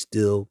figure he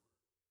still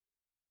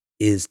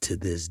is to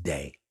this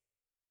day.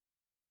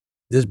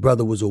 This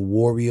brother was a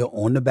warrior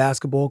on the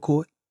basketball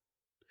court,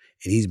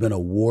 and he's been a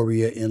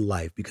warrior in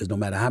life because no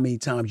matter how many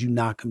times you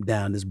knock him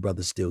down, this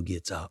brother still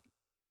gets up,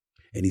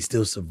 and he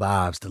still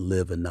survives to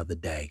live another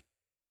day.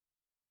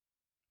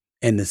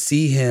 And to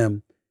see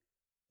him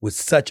with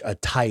such a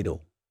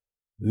title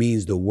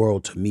means the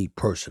world to me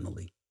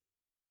personally.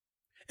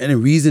 And the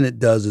reason it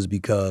does is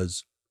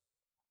because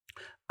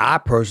I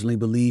personally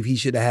believe he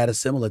should have had a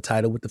similar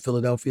title with the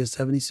Philadelphia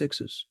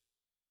 76ers.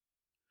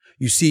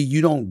 You see,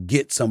 you don't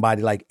get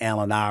somebody like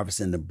Allen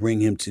Iverson to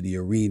bring him to the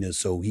arena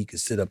so he could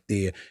sit up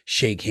there,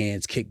 shake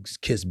hands,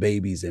 kiss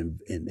babies, and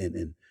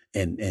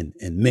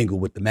mingle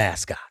with the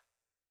mascot.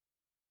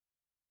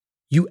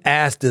 You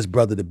ask this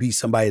brother to be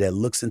somebody that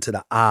looks into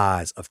the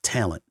eyes of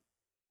talent,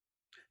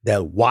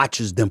 that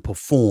watches them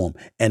perform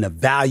and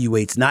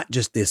evaluates not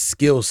just their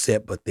skill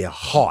set, but their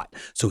heart,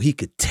 so he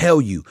could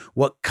tell you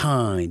what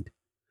kind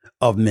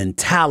of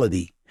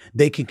mentality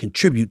they can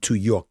contribute to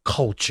your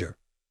culture.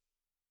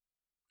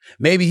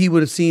 Maybe he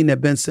would have seen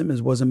that Ben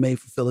Simmons wasn't made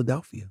for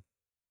Philadelphia.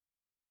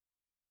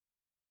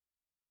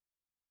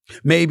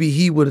 Maybe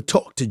he would have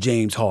talked to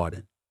James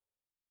Harden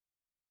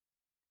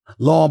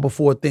long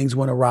before things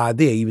went awry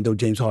there, even though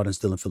James Harden's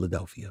still in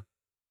Philadelphia.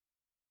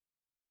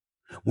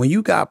 When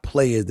you got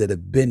players that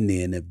have been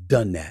there and have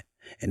done that,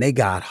 and they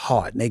got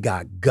heart and they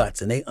got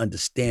guts and they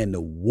understand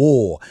the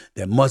war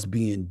that must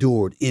be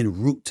endured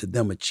en route to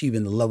them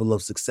achieving the level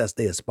of success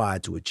they aspire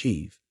to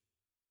achieve,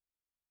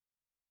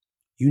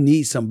 you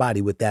need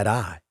somebody with that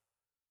eye.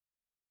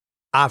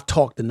 I've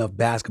talked enough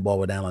basketball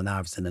with Allen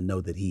Iverson to know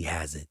that he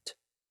has it.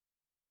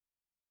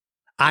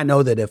 I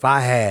know that if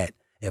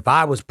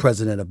I was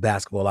president of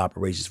basketball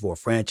operations for a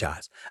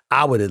franchise,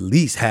 I would at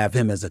least have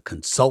him as a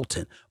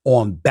consultant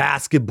on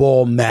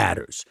basketball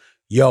matters.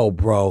 Yo,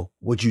 bro,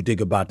 what you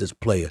think about this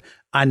player?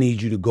 I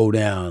need you to go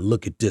down and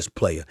look at this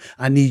player.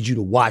 I need you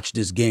to watch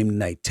this game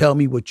tonight. Tell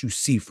me what you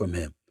see from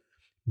him.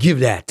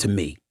 Give that to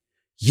me.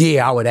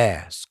 Yeah, I would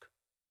ask.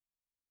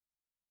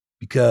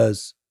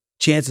 Because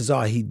chances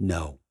are he'd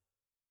know.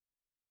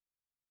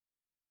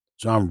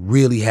 So I'm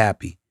really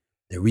happy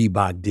that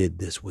Reebok did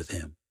this with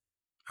him.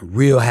 I'm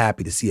real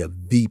happy to see a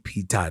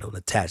VP title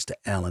attached to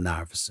Allen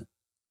Iverson.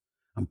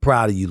 I'm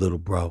proud of you, little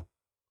bro.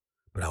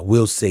 But I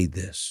will say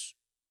this.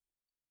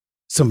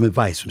 Some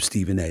advice from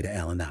Stephen A. to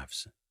Allen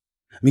Iverson.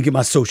 Let me get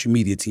my social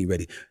media team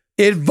ready.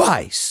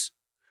 Advice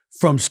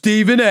from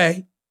Stephen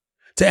A.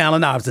 to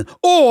Allen Iverson,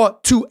 or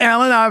to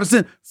Allen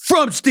Iverson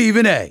from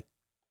Stephen A.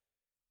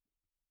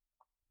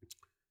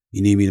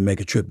 You need me to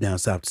make a trip down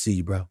south to see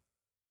you, bro?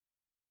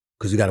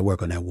 Because we got to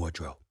work on that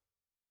wardrobe.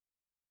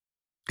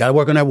 Got to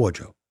work on that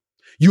wardrobe.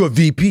 You a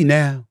VP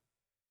now.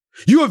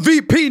 You a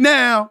VP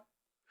now.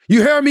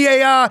 You hear me,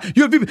 AI?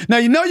 You a VP. Now,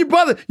 you know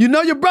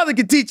your brother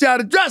can teach you how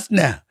to dress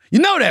now. You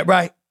know that,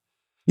 right?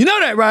 You know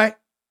that, right?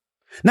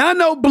 Now, I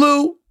know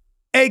Blue,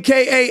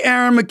 a.k.a.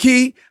 Aaron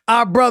McKee,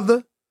 our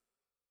brother.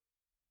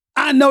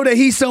 I know that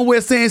he's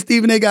somewhere saying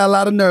Stephen A. got a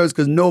lot of nerves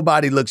because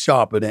nobody looks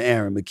sharper than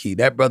Aaron McKee.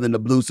 That brother in the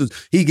blue suit,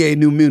 he gave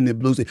New Mutiny the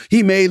blue suit.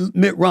 He made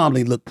Mitt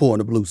Romney look poor in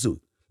the blue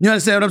suit. You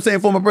understand what I'm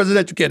saying? Former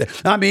presidential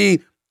candidate. I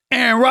mean,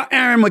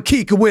 Aaron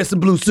McKee could wear some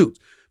blue suits.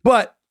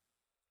 But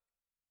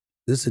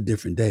this is a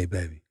different day,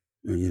 baby.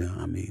 You know,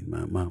 I mean,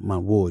 my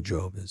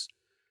wardrobe is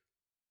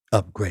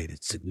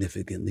upgraded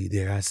significantly,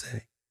 dare I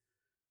say.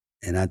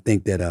 And I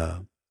think that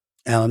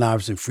Allen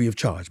Iverson, free of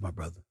charge, my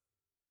brother.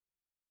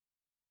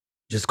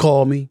 Just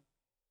call me.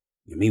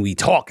 I mean, we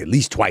talk at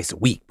least twice a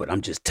week, but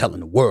I'm just telling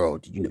the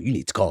world, you know, you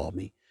need to call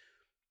me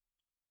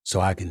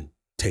so I can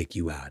take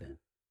you out and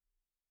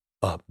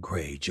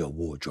upgrade your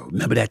wardrobe.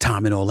 Remember that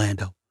time in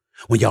Orlando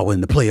when y'all were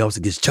in the playoffs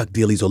against Chuck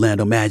Daly's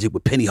Orlando Magic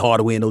with Penny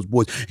Hardaway and those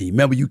boys? And you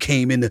remember you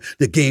came in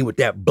the game with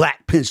that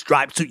black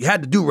pinstripe suit. You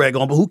had the do-rag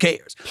on, but who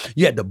cares?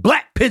 You had the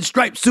black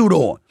pinstripe suit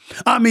on.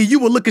 I mean, you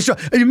were looking sharp.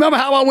 And you remember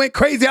how I went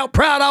crazy, how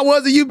proud I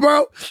was of you,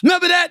 bro?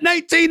 Remember that,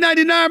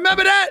 1999?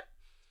 Remember that?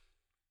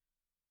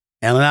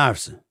 Allen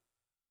Iverson.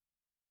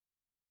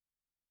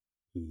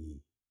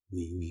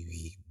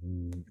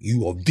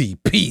 You are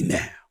VP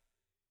now.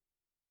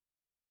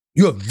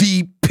 You're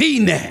VP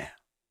now.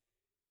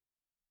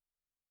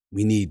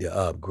 We need to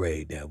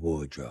upgrade that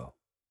wardrobe.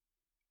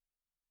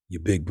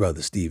 Your big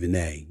brother, Stephen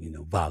A., you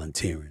know,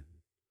 volunteering.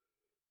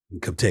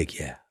 Come take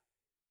you out.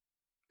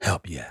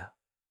 Help you out.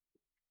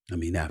 I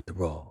mean,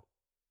 after all,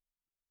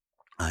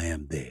 I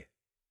am there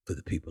for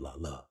the people I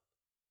love.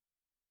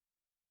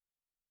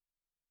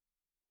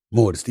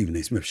 More of the Stephen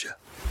A. Smith Show.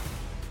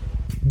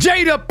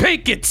 Jada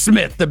Pinkett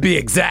Smith, to be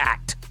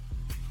exact.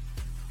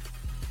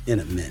 In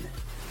a minute.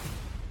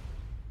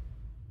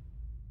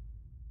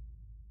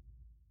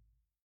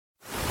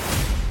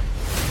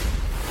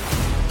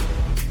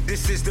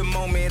 This is the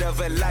moment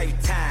of a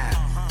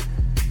lifetime.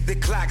 The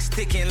clock's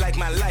ticking like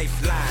my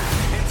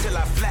lifeline. Until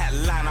I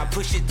flatline, I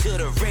push it to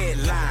the red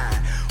line.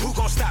 Who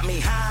gon' stop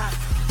me high?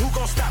 Who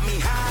gon' stop me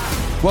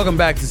high? Welcome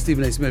back to the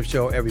Stephen A. Smith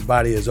Show,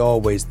 everybody. As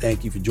always,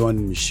 thank you for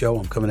joining the show.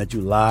 I'm coming at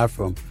you live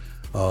from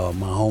my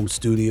home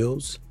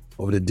studios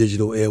over the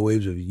digital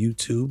airwaves of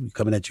YouTube.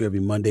 Coming at you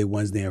every Monday,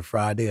 Wednesday, and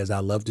Friday, as I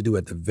love to do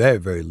at the very,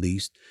 very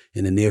least.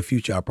 In the near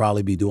future, I'll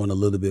probably be doing a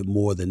little bit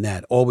more than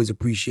that. Always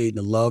appreciating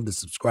the love, the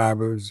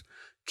subscribers.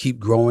 Keep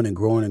growing and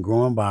growing and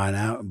growing by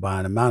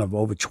an amount of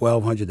over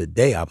 1,200 a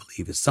day, I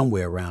believe. It's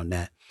somewhere around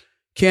that.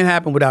 Can't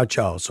happen without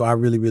y'all. So I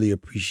really, really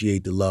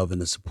appreciate the love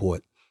and the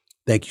support.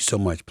 Thank you so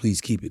much.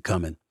 Please keep it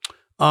coming.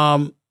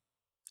 Let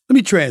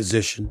me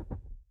transition.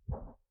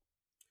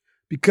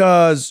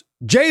 Because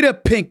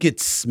Jada Pinkett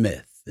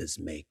Smith is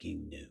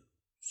making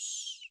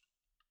news.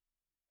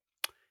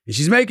 And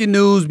she's making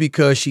news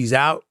because she's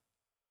out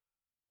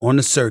on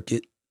the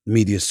circuit,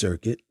 media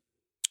circuit,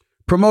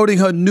 promoting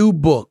her new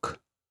book,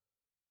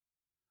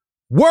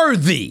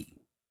 Worthy.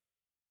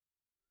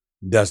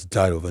 That's the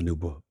title of her new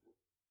book.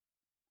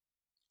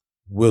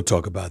 We'll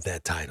talk about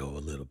that title a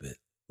little bit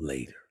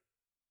later.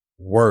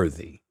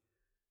 Worthy.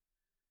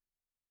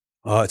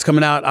 It's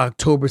coming out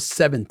October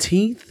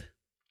 17th.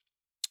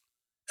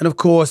 And of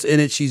course,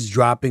 in it, she's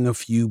dropping a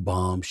few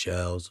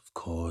bombshells, of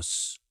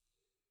course.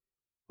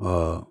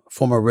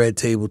 Former Red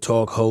Table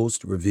Talk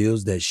host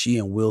reveals that she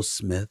and Will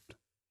Smith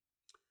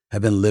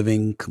have been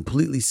living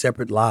completely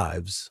separate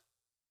lives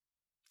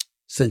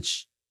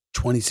since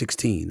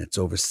 2016. That's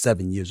over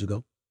 7 years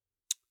ago.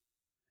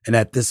 And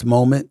at this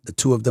moment, the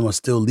two of them are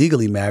still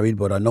legally married,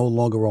 but are no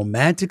longer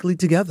romantically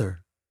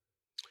together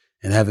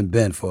and haven't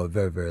been for a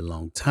very, very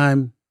long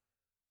time.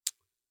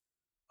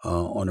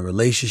 On the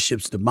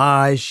relationship's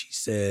demise, she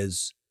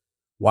says,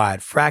 why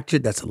it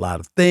fractured, that's a lot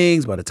of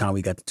things. By the time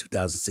we got to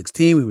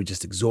 2016, we were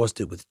just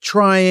exhausted with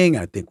trying.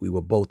 I think we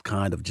were both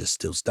kind of just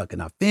still stuck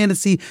in our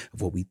fantasy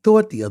of what we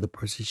thought the other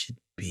person should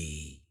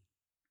be.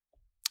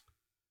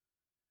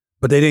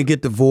 But they didn't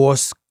get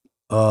divorced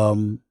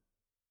because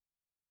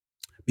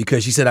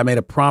she said, I made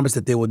a promise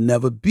that there would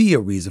never be a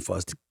reason for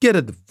us to get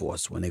a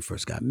divorce when they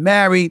first got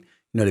married.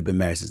 You know, they've been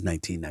married since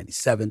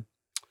 1997.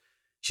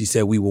 She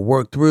said, we will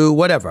work through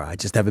whatever. I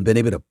just haven't been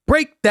able to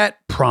break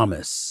that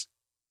promise.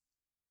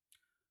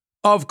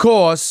 Of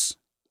course,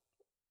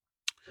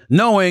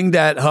 knowing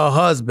that her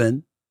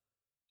husband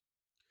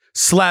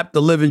slapped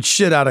the living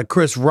shit out of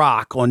Chris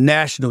Rock on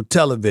national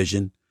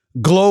television,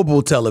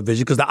 global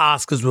television, because the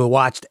Oscars were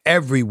watched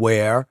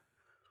everywhere.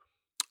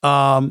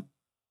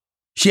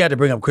 She had to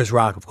bring up Chris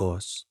Rock, of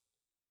course.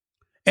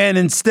 And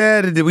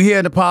instead, did we hear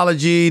an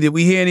apology? Did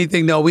we hear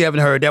anything? No, we haven't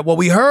heard that. What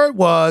we heard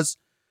was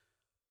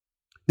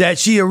that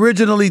she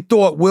originally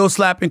thought Will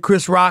slapping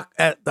Chris Rock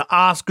at the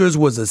Oscars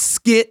was a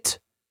skit,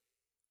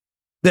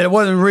 that it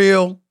wasn't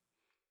real.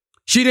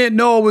 She didn't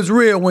know it was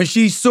real when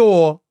she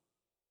saw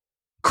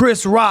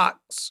Chris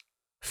Rock's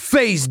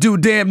face do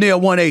damn near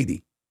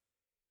 180.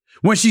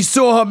 When she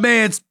saw her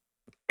man's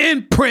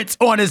imprints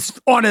on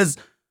his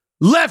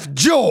left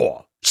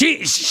jaw,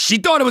 she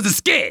thought it was a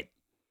skit.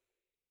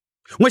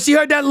 When she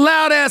heard that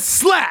loud ass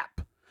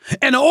slap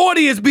and the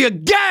audience be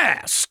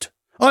aghast.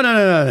 Oh,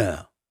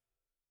 no.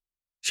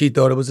 She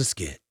thought it was a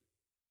skit.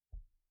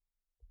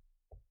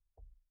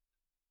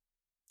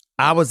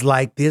 I was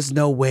like, there's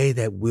no way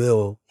that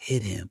Will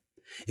hit him.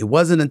 It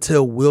wasn't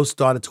until Will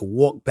started to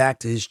walk back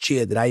to his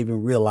chair that I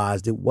even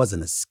realized it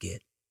wasn't a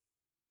skit.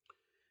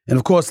 And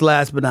of course,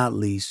 last but not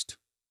least,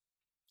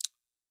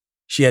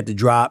 she had to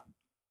drop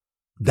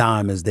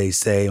dime, as they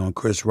say, on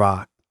Chris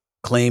Rock,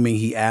 claiming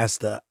he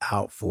asked her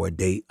out for a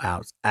date.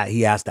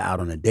 He asked her out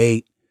on a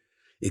date,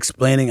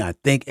 explaining, I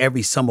think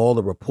every summer all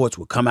the reports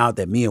would come out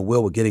that me and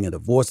Will were getting a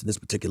divorce. In this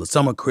particular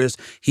summer, Chris,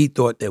 he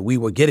thought that we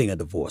were getting a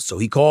divorce. So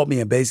he called me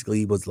and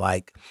basically was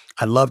like,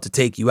 I'd love to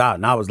take you out.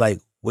 And I was like,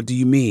 what do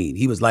you mean?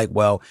 He was like,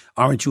 well,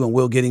 aren't you and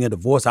Will getting a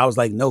divorce? I was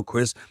like, no,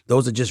 Chris,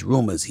 those are just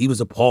rumors. He was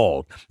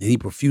appalled and he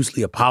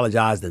profusely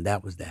apologized, and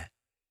that was that.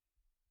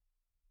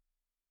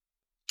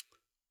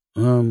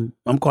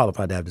 I'm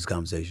qualified to have this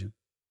conversation.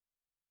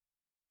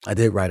 I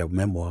did write a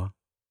memoir,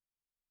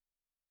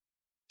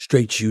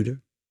 Straight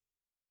Shooter,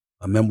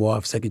 a memoir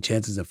of second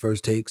chances and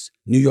first takes,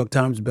 New York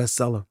Times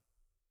bestseller.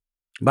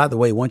 By the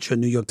way, once you're a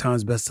New York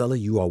Times bestseller,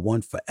 you are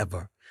one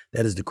forever.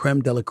 That is the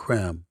creme de la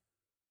creme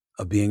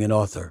of being an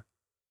author.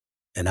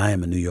 And I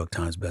am a New York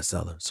Times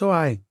bestseller, so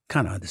I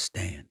kind of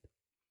understand.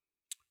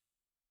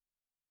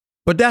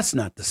 But that's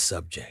not the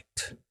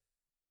subject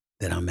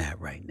that I'm at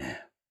right now.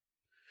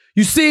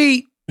 You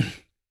see,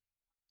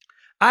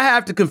 I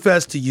have to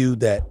confess to you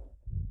that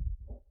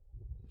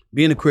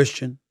being a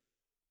Christian,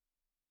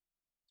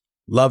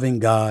 loving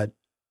God,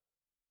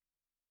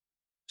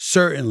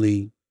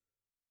 certainly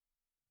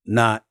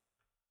not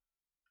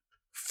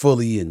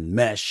fully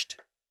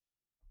enmeshed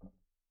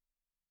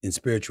in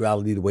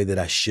spirituality the way that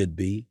I should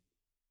be.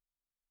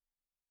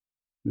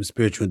 I'm a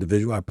spiritual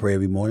individual. I pray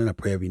every morning. I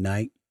pray every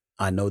night.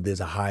 I know there's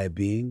a higher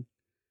being,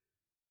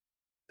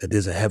 that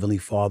there's a heavenly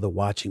Father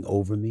watching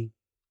over me.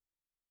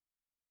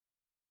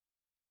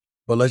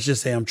 But let's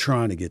just say I'm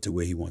trying to get to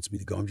where he wants me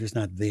to go. I'm just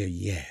not there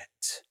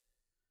yet.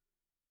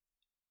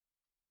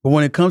 But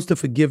when it comes to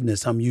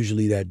forgiveness, I'm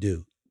usually that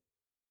dude.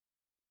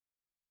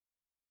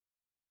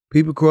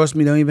 People cross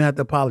me, don't even have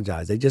to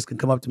apologize. They just can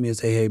come up to me and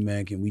say, hey,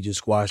 man, can we just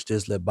squash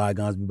this? Let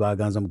bygones be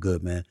bygones. I'm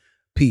good, man.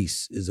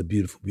 Peace is a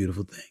beautiful,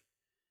 beautiful thing.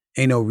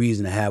 Ain't no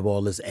reason to have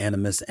all this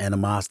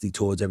animosity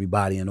towards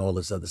everybody and all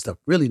this other stuff.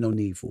 Really no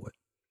need for it.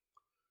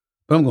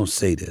 But I'm going to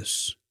say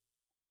this.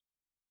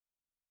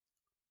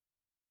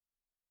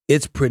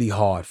 It's pretty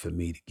hard for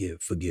me to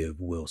forgive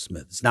Will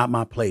Smith. It's not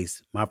my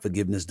place. My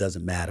forgiveness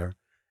doesn't matter,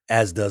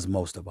 as does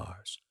most of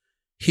ours.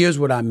 Here's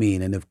what I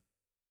mean. And if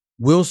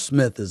Will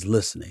Smith is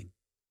listening,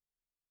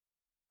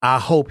 I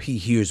hope he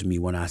hears me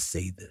when I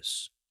say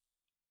this.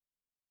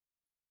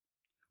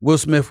 Will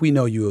Smith, we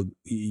know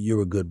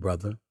you're a good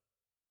brother.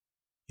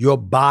 Your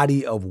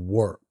body of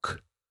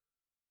work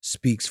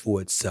speaks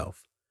for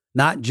itself,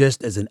 not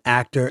just as an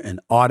actor, an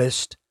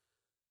artist,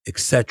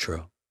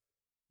 etc.,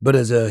 but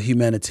as a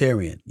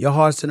humanitarian. Your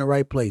heart's in the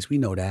right place. We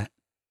know that.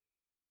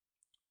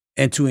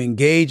 And to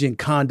engage in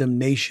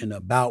condemnation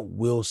about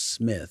Will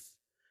Smith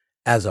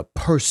as a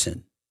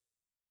person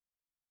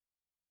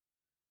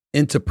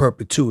into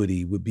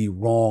perpetuity would be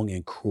wrong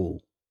and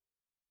cruel.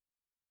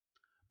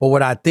 But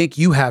what I think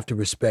you have to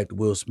respect,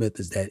 Will Smith,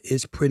 is that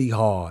it's pretty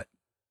hard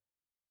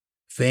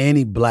for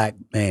any black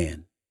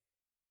man,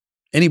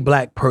 any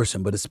black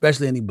person, but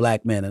especially any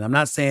black man. And I'm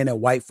not saying that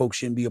white folks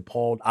shouldn't be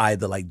appalled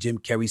either, like Jim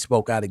Carrey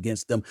spoke out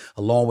against them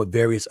along with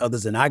various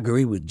others. And I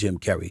agree with Jim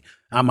Carrey.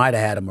 I might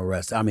have had him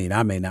arrested. I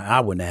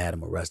wouldn't have had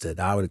him arrested.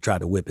 I would have tried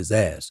to whip his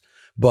ass.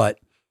 But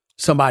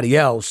somebody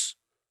else,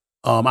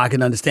 I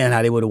can understand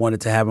how they would have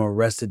wanted to have him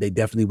arrested. They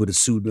definitely would have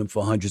sued him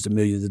for hundreds of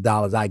millions of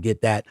dollars. I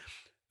get that.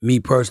 Me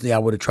personally, I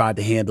would have tried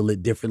to handle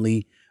it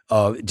differently,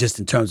 just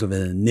in terms of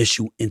an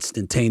initial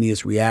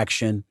instantaneous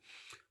reaction.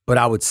 But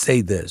I would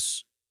say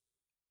this.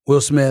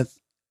 Will Smith,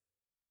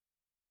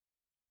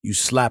 you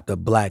slapped a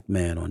black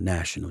man on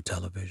national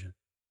television.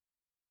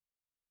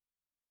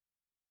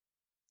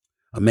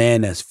 A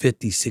man that's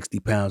 50, 60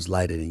 pounds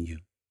lighter than you.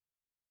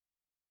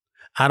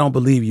 I don't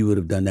believe you would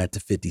have done that to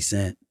 50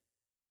 Cent.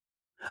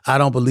 I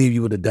don't believe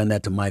you would have done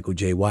that to Michael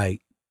J.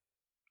 White.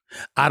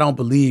 I don't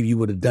believe you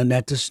would have done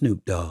that to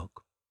Snoop Dogg.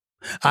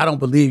 I don't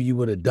believe you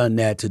would have done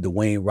that to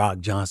Dwayne Rock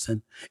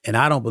Johnson. And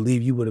I don't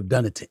believe you would have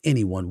done it to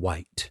anyone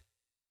white.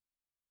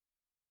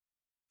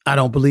 I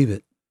don't believe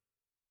it.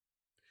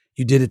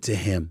 You did it to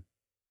him.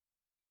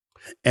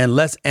 And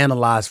let's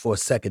analyze for a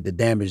second the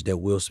damage that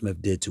Will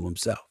Smith did to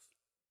himself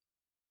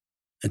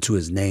and to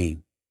his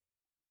name.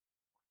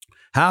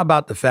 How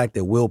about the fact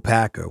that Will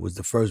Packer was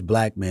the first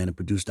black man to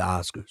produce the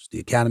Oscars, the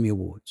Academy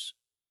Awards?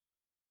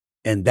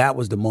 And that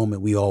was the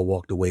moment we all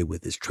walked away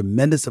with. As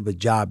tremendous of a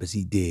job as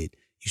he did,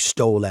 you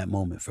stole that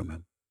moment from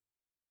him.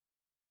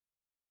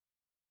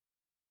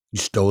 You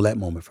stole that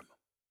moment from him.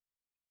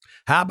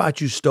 How about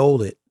you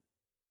stole it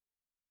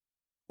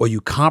or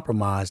you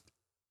compromised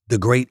the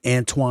great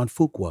Antoine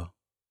Fuqua?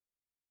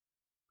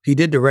 He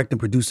did direct and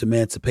produce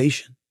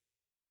Emancipation.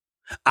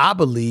 I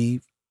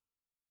believe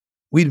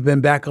we'd have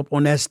been back up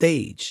on that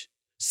stage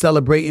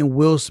celebrating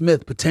Will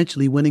Smith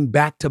potentially winning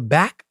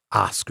back-to-back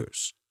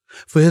Oscars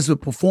for his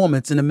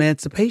performance in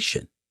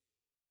Emancipation.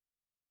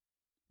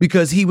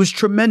 Because he was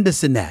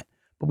tremendous in that,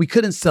 but we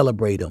couldn't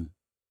celebrate him.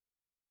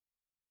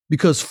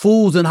 Because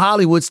fools in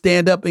Hollywood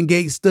stood up and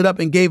gave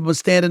him a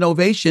standing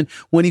ovation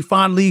when he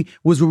finally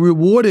was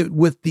rewarded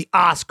with the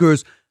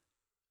Oscars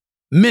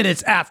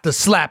minutes after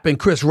slapping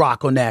Chris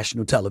Rock on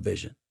national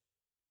television.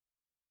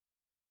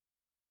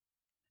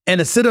 And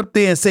to sit up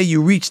there and say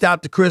you reached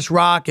out to Chris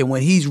Rock and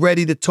when he's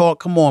ready to talk,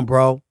 come on,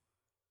 bro.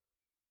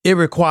 It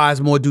requires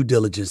more due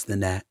diligence than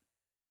that.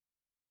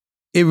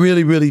 It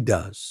really, really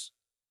does.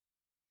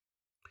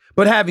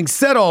 But having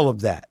said all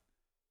of that,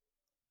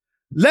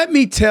 let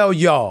me tell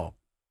y'all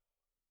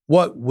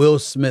what Will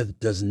Smith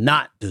does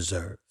not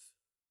deserve.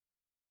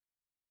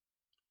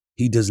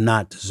 He does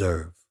not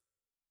deserve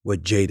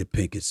what Jada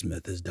Pinkett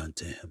Smith has done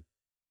to him.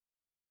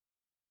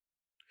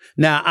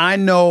 Now, I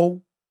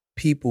know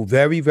people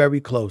very, very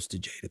close to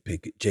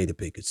Jada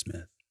Pinkett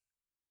Smith.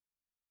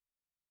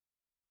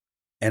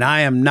 And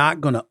I am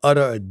not going to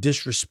utter a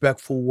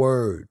disrespectful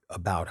word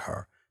about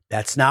her.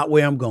 That's not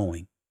where I'm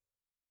going.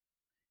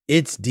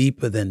 It's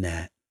deeper than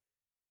that.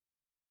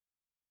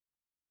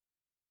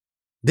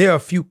 There are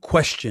a few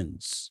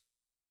questions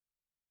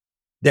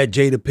that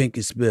Jada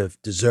Pinkett Smith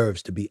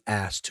deserves to be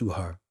asked to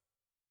her.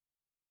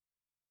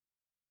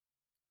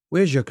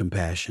 Where's your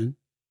compassion?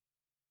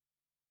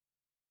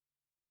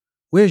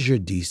 Where's your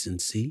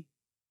decency?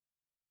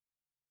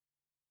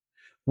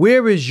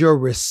 Where is your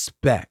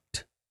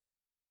respect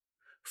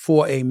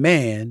for a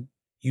man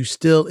you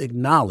still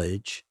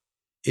acknowledge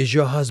is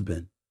your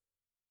husband?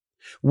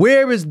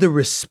 Where is the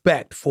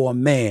respect for a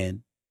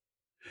man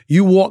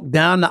you walked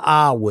down the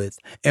aisle with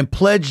and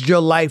pledged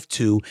your life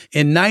to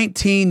in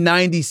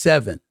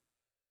 1997?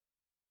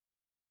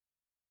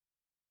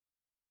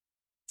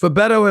 For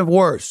better or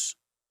worse,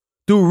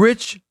 through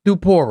rich, through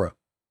poorer,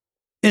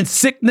 in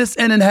sickness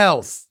and in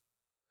health,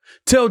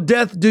 till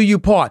death do you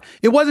part.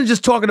 It wasn't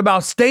just talking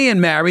about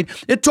staying married.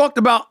 It talked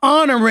about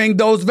honoring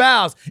those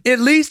vows, at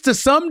least to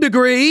some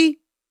degree.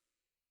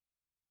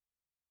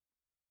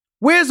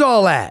 Where's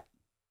all that?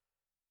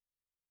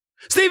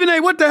 Stephen A.,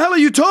 what the hell are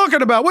you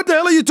talking about? What the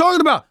hell are you talking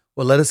about?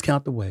 Well, let us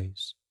count the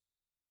ways.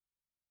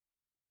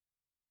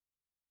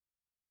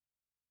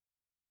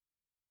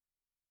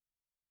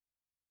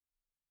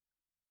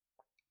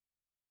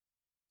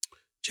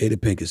 Jada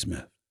Pinkett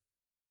Smith.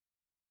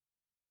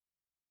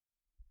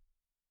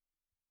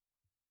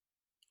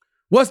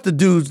 What's the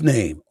dude's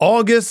name?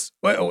 August?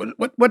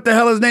 What the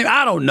hell is his name?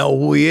 I don't know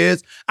who he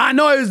is. I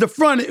know he was the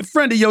friend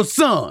of your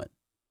son,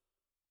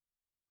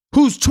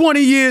 who's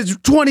 21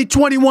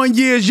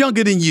 years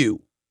younger than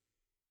you.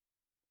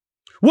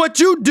 What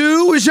you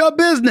do is your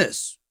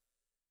business.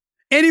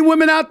 Any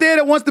women out there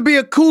that wants to be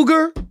a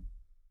cougar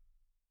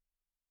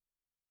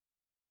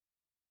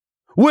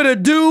with a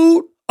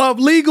dude of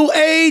legal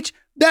age,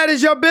 that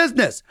is your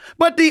business.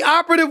 But the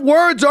operative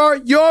words are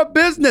your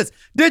business.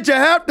 Did you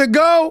have to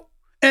go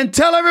and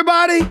tell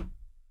everybody?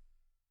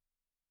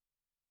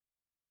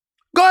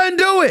 Go ahead and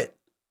do it.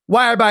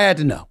 Why everybody had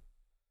to know?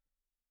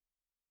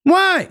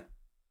 Why?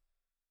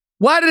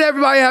 Why did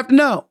everybody have to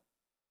know?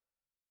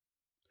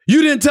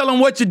 You didn't tell them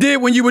what you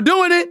did when you were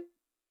doing it.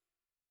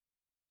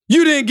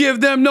 You didn't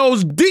give them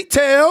those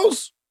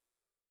details.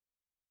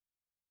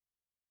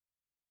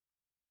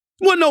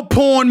 Wasn't no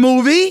porn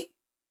movie.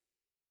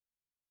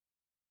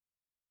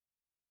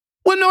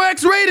 Wasn't no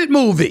X-rated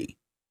movie.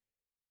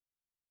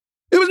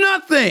 It was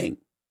nothing.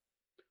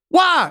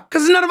 Why?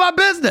 Because it's none of our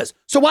business.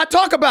 So why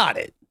talk about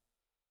it?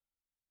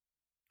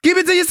 Keep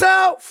it to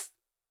yourself.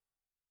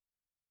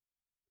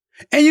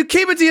 And you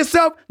keep it to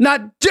yourself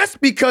not just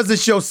because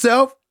it's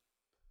yourself,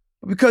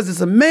 but because it's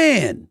a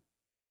man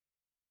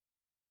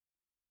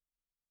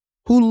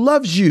who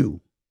loves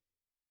you,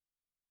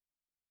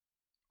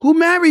 who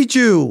married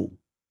you.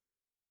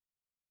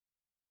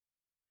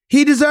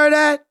 He deserved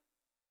that?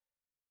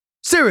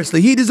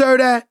 Seriously, he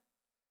deserved that?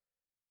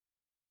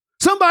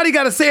 Somebody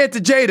got to say it to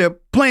Jada,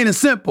 plain and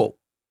simple.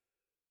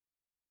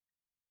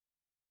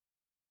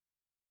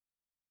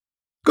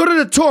 Go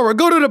to the Torah,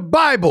 go to the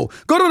Bible,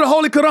 go to the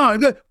Holy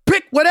Quran,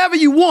 pick whatever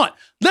you want.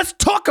 Let's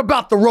talk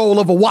about the role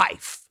of a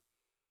wife.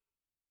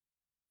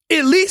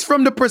 At least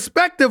from the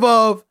perspective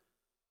of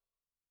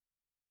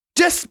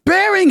just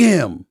sparing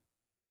him.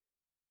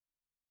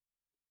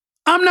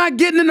 I'm not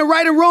getting in the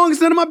right and wrong.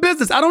 It's none of my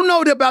business. I don't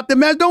know about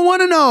them. I don't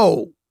want to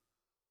know.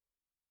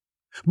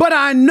 But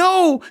I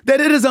know that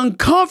it is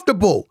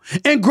uncomfortable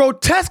and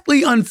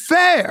grotesquely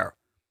unfair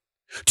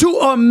to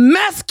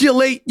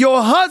emasculate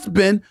your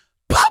husband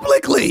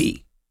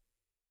publicly.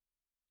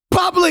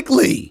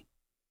 Publicly.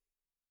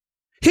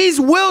 He's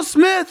Will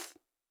Smith.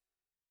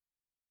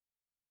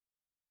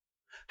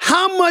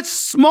 How much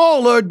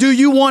smaller do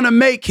you want to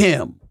make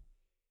him?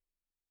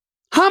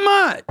 How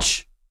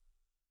much?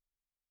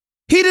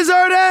 He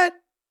deserve that?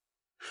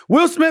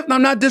 Will Smith, and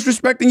I'm not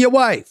disrespecting your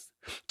wife.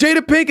 Jada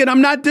Pinkett, I'm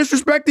not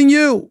disrespecting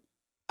you.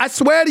 I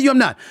swear to you, I'm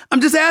not.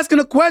 I'm just asking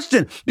a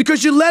question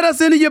because you let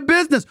us into your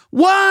business.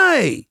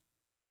 Why?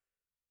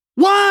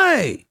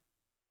 Why?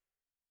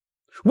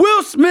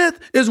 Will Smith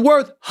is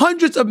worth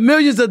hundreds of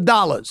millions of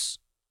dollars.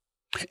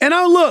 And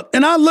I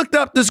looked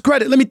up this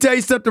credit. Let me tell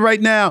you something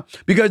right now,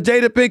 because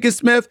Jada Pinkett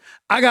Smith,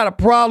 I got a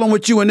problem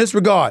with you in this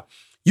regard.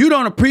 You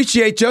don't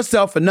appreciate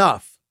yourself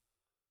enough.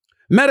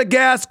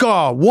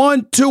 Madagascar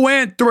 1, 2,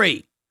 and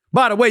 3.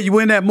 By the way, you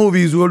were in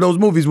those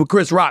movies with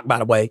Chris Rock, by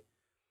the way.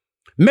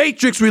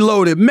 Matrix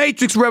Reloaded,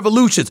 Matrix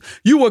Revolutions.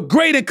 You were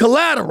great in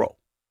Collateral.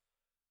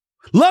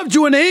 Loved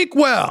you in the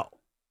Inkwell.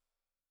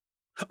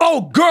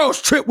 Oh,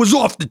 Girls Trip was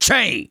off the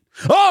chain.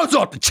 Oh, it's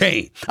off the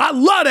chain. I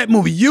love that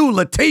movie. You,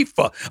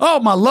 Latifah.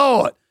 Oh, my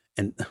Lord.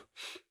 And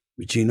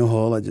Regina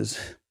Hall, it's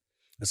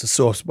a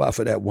soft spot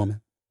for that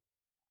woman.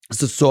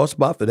 It's a soft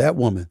spot for that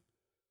woman.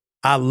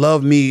 I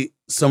love me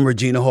some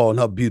Regina Hall and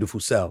her beautiful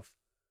self.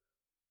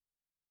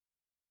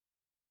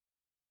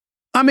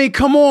 I mean,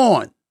 come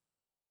on.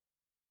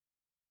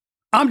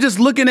 I'm just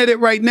looking at it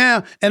right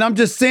now and I'm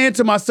just saying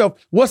to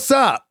myself, what's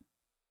up?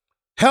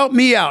 Help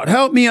me out.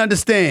 Help me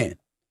understand.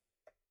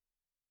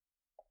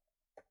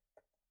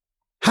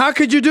 How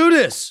could you do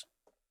this?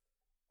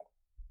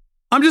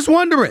 I'm just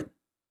wondering.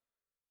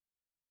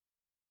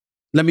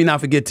 Let me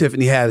not forget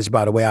Tiffany Haddish,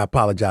 by the way. I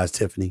apologize,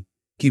 Tiffany.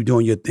 Keep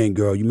doing your thing,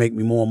 girl. You make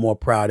me more and more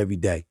proud every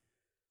day.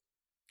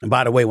 And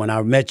by the way, when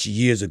I met you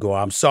years ago,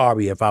 I'm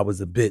sorry if I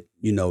was a bit,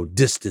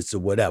 distant or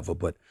whatever,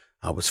 but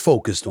I was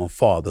focused on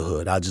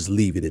fatherhood. I'll just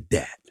leave it at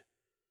that.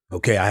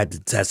 Okay, I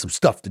had some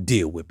stuff to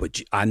deal with,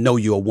 but I know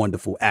you're a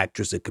wonderful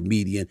actress and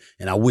comedian,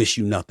 and I wish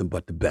you nothing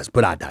but the best,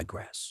 but I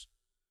digress.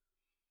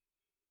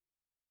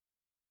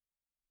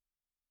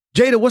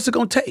 Jada, what's it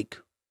going to take?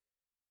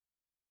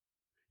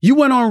 You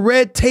went on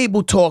Red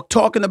Table Talk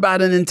talking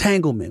about an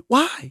entanglement.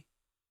 Why?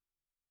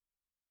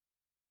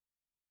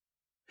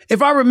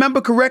 If I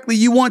remember correctly,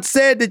 you once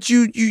said that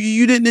you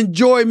didn't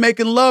enjoy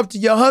making love to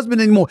your husband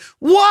anymore.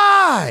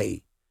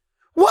 Why?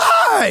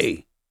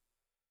 Why?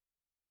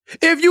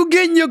 If you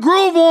getting your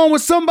groove on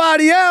with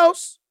somebody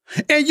else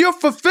and you're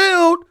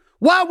fulfilled,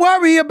 why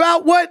worry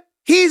about what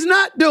he's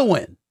not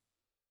doing?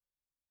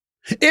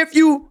 If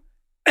you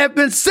have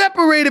been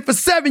separated for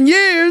 7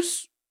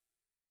 years,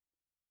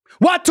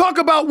 why talk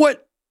about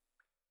what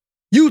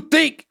you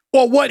think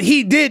or what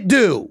he did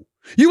do?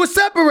 You were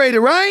separated,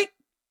 right?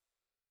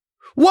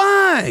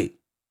 Why?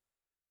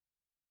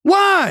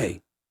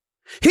 Why?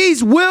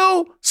 He's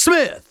Will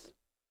Smith.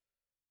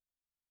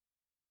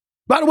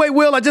 By the way,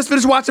 Will, I just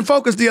finished watching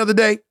Focus the other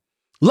day.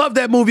 Love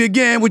that movie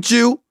again with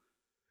you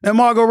and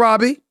Margot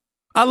Robbie.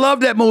 I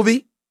love that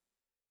movie.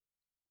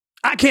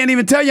 I can't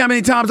even tell you how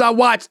many times I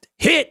watched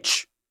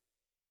Hitch.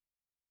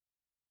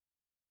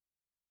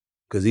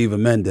 Because Eva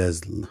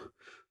Mendes,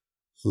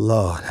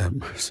 Lord have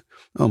mercy.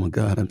 Oh my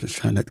God, I'm just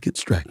trying not to get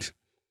distracted.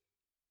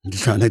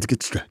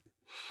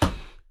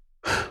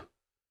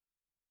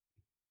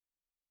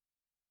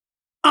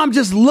 I'm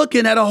just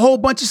looking at a whole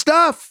bunch of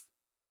stuff.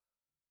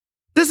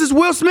 This is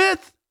Will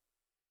Smith.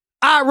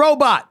 I,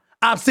 Robot.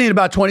 I've seen it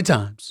about 20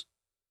 times.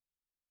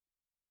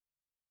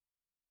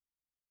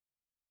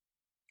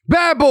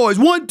 Bad Boys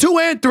 1, 2,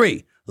 and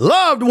 3.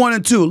 Loved 1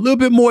 and 2, a little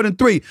bit more than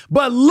 3,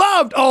 but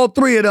loved all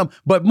 3 of them,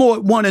 but more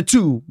 1 and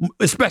 2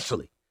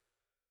 especially.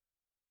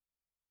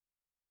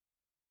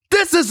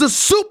 This is a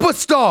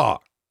superstar.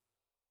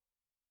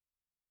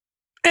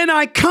 An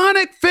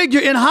iconic figure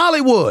in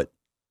Hollywood.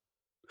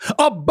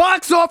 A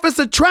box office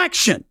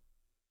attraction.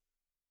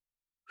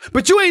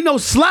 But you ain't no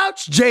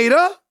slouch,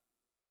 Jada.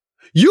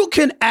 You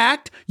can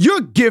act.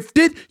 You're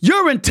gifted.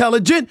 You're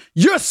intelligent.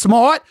 You're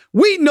smart.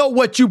 We know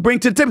what you bring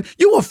to the table.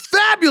 You were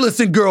fabulous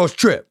in Girls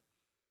Trip.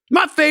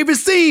 My favorite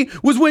scene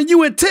was when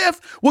you and Tiff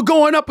were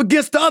going up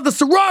against the other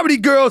sorority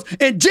girls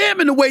and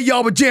jamming the way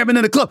y'all were jamming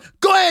in the club.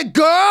 Go ahead,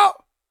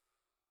 girl.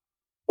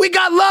 We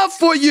got love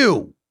for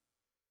you.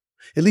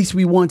 At least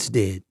we once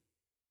did.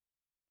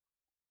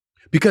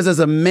 Because as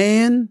a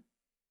man,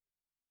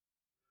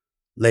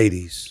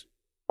 ladies,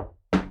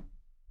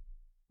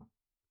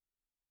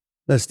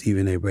 let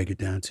Stephen A. break it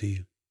down to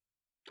you.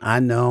 I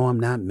know I'm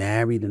not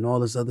married and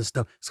all this other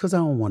stuff. It's because I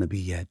don't want to be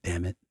yet,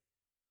 damn it.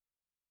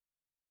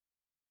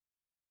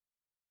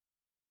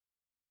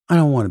 I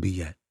don't want to be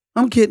yet.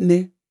 I'm getting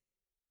there.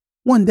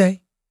 One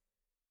day.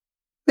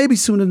 Maybe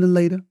sooner than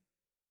later.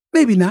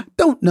 Maybe not.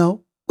 Don't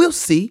know. We'll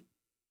see.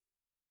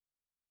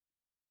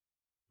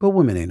 But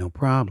women ain't no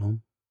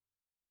problem.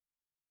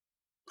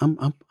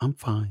 I'm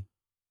fine.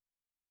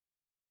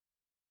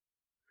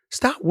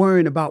 Stop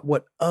worrying about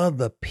what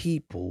other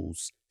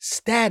people's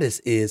status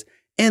is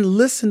and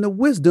listen to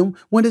wisdom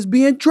when it's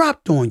being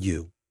dropped on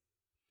you.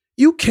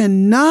 You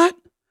cannot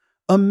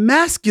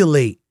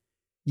emasculate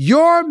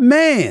your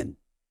man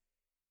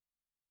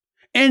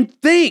and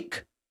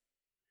think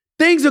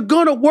things are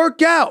going to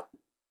work out.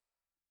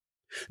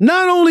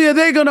 Not only are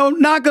they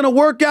not going to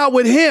work out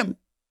with him,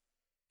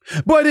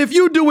 but if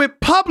you do it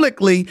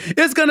publicly,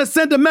 it's going to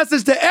send a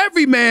message to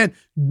every man.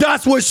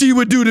 That's what she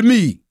would do to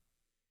me.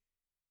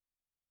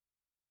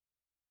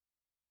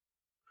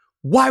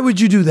 Why would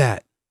you do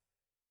that?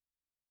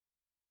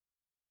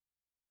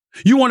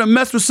 You want to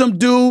mess with some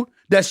dude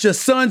that's your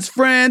son's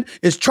friend,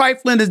 as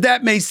trifling as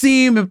that may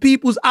seem in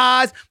people's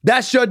eyes,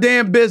 that's your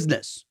damn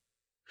business.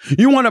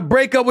 You want to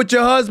break up with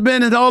your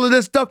husband and all of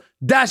this stuff,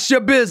 that's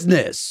your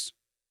business.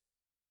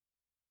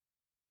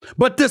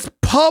 But this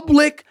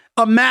public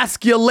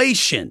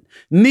emasculation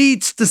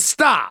needs to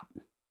stop.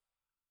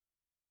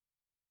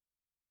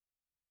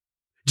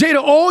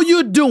 Jada, all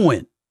you're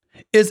doing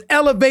is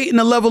elevating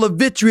the level of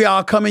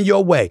vitriol coming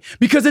your way,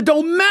 because it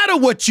don't matter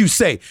what you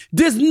say.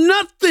 There's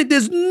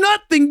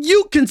nothing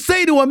you can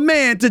say to a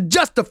man to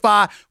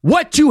justify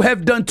what you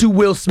have done to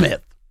Will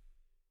Smith.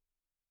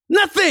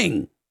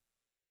 Nothing.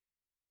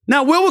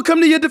 Now, Will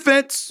come to your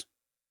defense,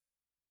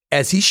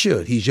 as he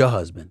should. He's your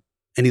husband,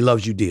 and he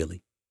loves you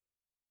dearly.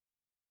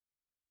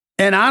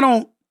 And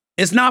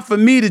it's not for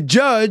me to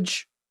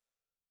judge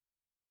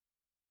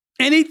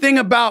anything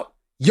about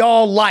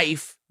y'all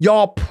life,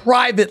 y'all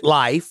private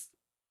life,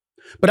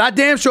 but I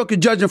damn sure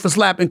could judge him for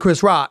slapping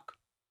Chris Rock.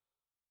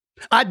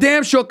 I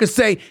damn sure could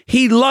say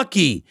he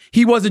lucky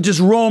he wasn't just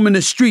roaming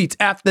the streets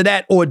after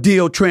that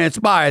ordeal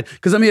transpired,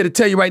 because I'm here to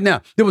tell you right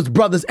now, there was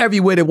brothers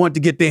everywhere that wanted to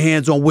get their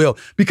hands on Will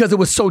because it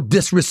was so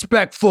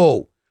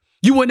disrespectful.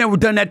 You wouldn't have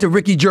done that to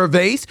Ricky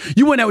Gervais.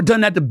 You wouldn't have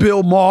done that to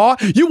Bill Maher.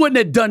 You wouldn't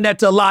have done that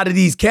to a lot of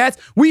these cats.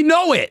 We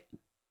know it.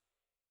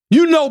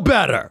 You know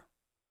better.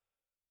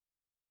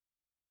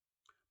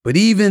 But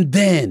even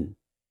then,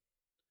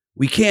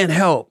 we can't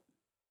help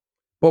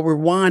but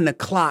rewind the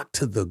clock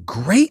to the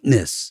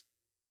greatness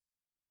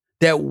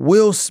that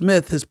Will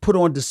Smith has put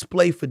on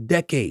display for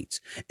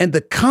decades and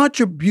the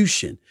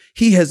contribution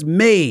he has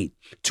made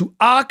to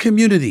our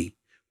community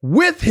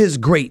with his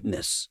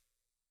greatness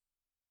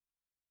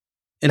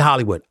in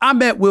Hollywood. I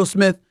met Will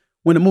Smith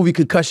when the movie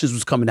Concussions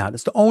was coming out.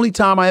 It's the only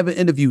time I ever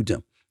interviewed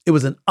him. It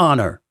was an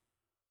honor.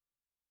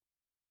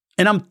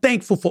 And I'm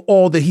thankful for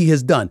all that he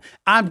has done.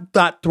 I'm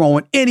not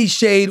throwing any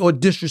shade or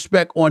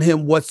disrespect on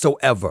him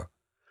whatsoever.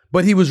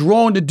 But he was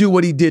wrong to do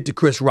what he did to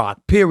Chris Rock,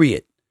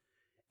 period.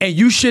 And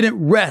you shouldn't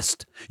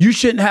rest. You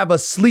shouldn't have a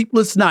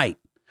sleepless night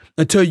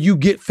until you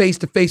get face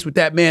to face with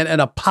that man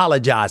and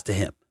apologize to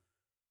him.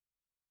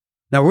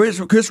 Now,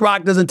 Chris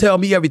Rock doesn't tell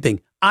me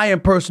everything. I am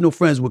personal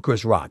friends with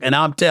Chris Rock, and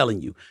I'm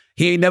telling you,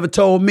 he ain't never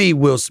told me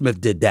Will Smith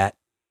did that.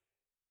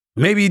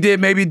 Maybe he did,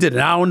 maybe he didn't.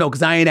 I don't know,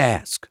 because I ain't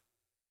asked.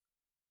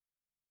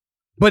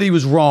 But he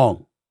was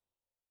wrong.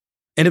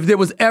 And if there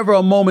was ever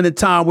a moment in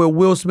time where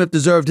Will Smith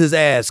deserved his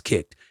ass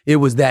kicked, it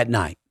was that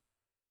night.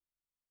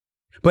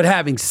 But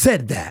having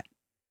said that,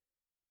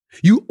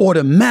 you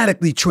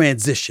automatically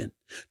transition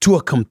to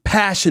a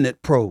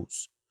compassionate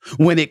prose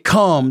when it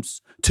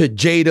comes to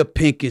Jada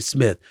Pinkett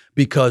Smith,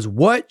 because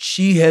what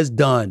she has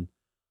done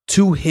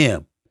to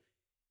him,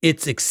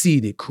 it's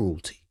exceeded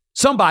cruelty.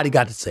 Somebody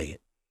got to say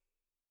it.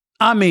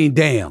 I mean,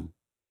 damn.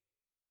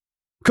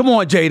 Come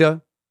on,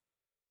 Jada.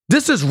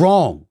 This is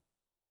wrong.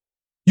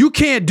 You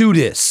can't do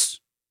this.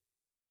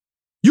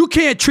 You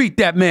can't treat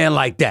that man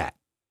like that.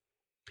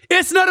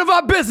 It's none of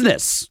our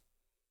business.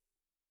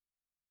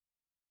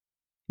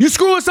 You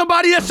screwing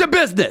somebody, that's your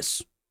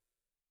business.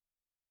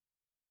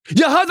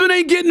 Your husband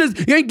ain't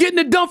getting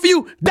it done for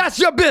you, that's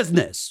your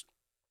business.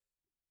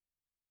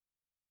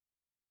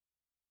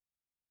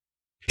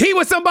 He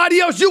was somebody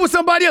else, you was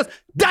somebody else,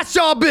 that's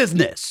your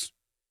business.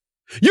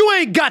 You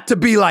ain't got to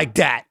be like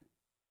that.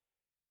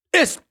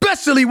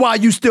 Especially while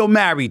you still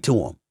married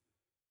to him.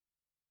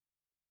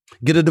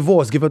 Get a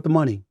divorce, give up the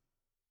money.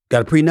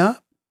 Got a prenup?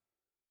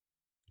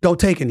 Don't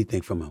take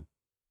anything from him.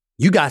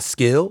 You got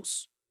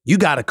skills. You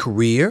got a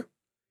career.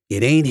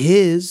 It ain't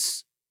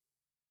his.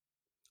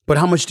 But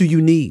how much do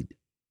you need?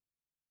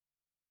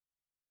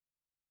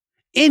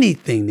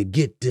 Anything to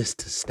get this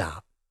to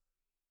stop.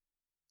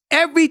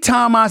 Every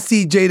time I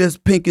see Jada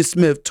Pinkett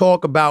Smith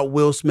talk about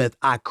Will Smith,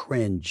 I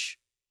cringe.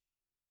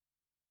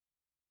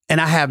 And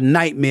I have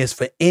nightmares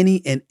for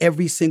any and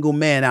every single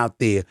man out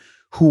there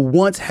who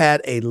once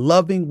had a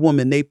loving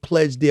woman they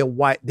pledged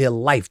their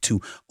life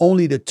to,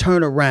 only to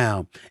turn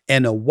around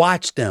and to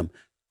watch them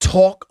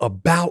talk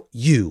about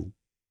you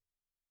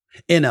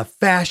in a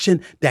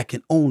fashion that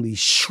can only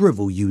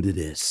shrivel you to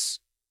this.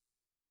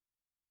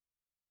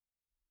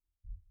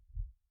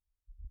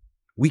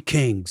 We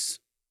kings.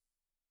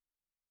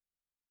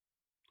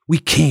 We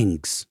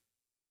kings.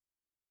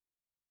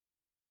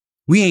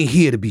 We ain't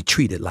here to be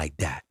treated like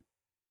that.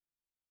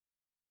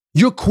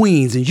 You're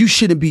queens and you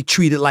shouldn't be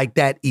treated like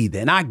that either.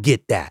 And I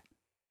get that.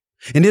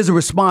 And there's a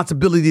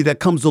responsibility that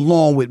comes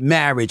along with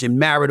marriage and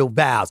marital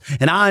vows.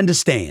 And I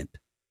understand.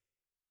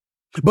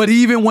 But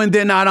even when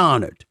they're not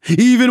honored,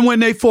 even when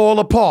they fall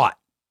apart,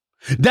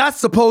 that's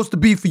supposed to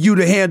be for you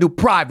to handle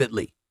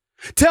privately.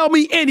 Tell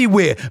me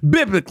anywhere,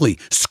 biblically,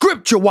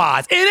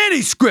 scripture-wise, in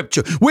any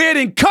scripture, where it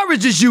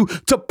encourages you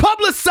to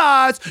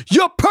publicize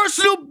your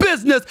personal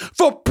business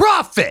for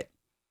profit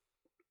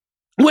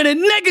when it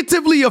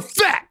negatively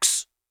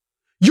affects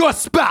your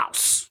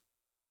spouse.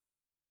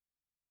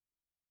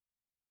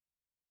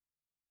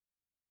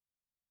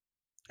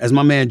 As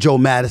my man Joe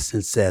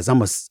Madison says,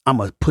 I'm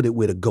gonna put it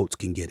where the goats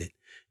can get it.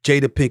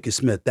 Jada Pinkett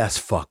Smith, that's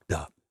fucked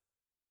up.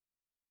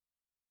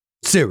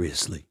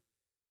 Seriously.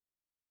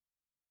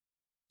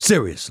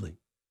 Seriously.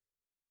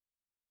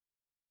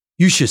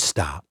 You should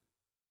stop.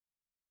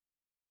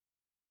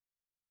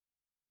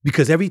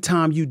 Because every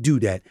time you do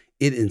that,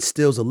 it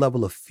instills a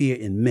level of fear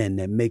in men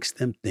that makes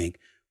them think,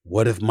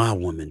 what if my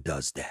woman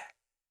does that?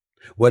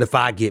 What if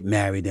I get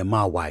married and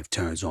my wife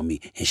turns on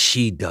me and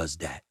she does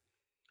that?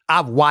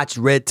 I've watched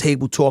Red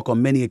Table Talk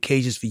on many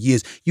occasions for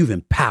years. You've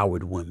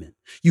empowered women.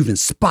 You've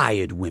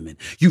inspired women.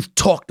 You've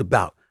talked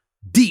about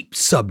deep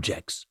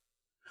subjects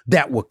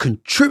that were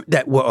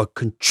a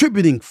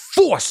contributing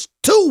force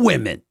to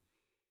women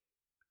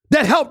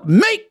that helped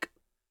make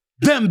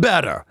them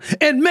better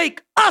and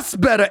make us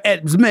better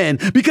as men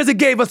because it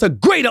gave us a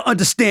greater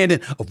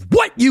understanding of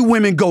what you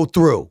women go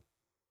through.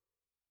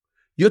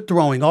 You're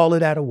throwing all of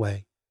that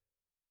away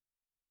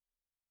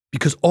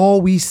because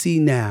all we see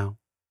now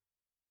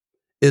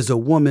is a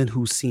woman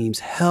who seems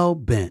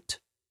hell-bent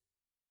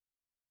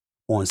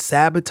on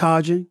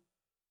sabotaging,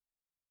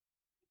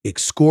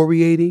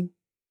 excoriating,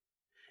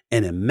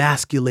 and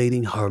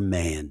emasculating her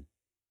man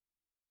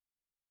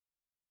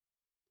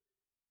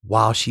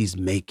while she's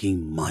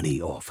making money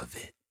off of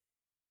it.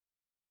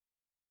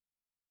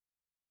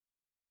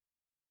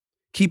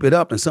 Keep it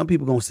up, and some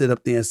people gonna sit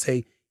up there and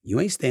say, you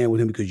ain't staying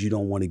with him because you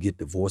don't want to get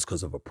divorced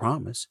because of a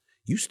promise.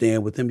 You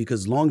stand with him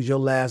because as long as your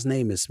last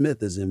name is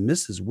Smith, as in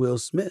Mrs. Will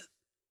Smith,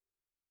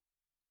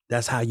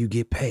 that's how you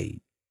get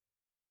paid.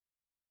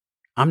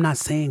 I'm not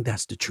saying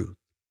that's the truth.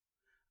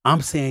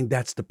 I'm saying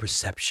that's the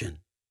perception.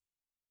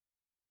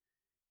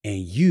 And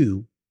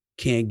you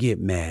can't get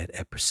mad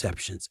at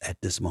perceptions at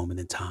this moment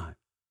in time.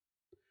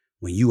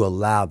 When you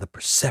allow the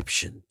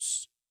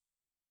perceptions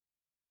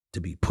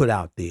to be put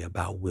out there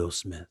about Will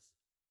Smith.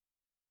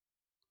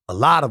 A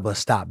lot of us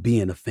stopped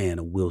being a fan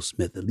of Will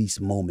Smith, at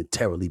least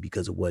momentarily,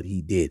 because of what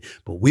he did.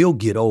 But we'll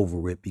get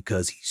over it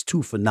because he's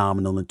too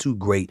phenomenal and too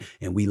great,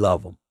 and we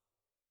love him.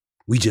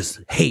 We just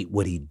hate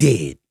what he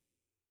did.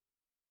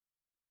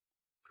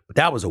 But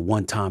that was a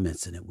one-time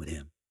incident with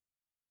him.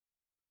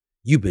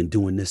 You've been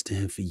doing this to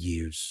him for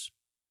years.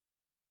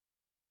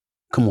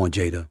 Come on,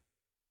 Jada.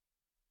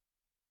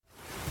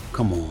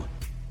 Come on.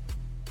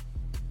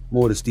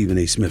 More of the Stephen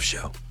A. Smith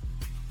Show.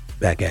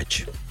 Back at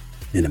you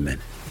in a minute.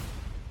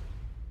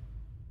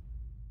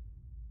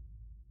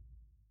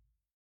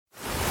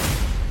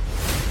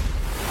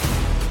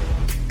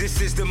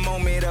 This is the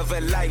moment of a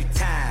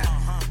lifetime.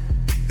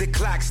 The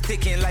clock's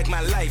ticking like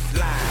my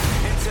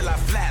lifeline. Until I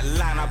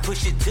flatline, I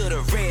push it to the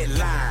red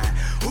line.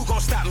 Who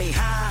gon' stop me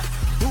high?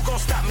 Who gon'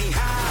 stop me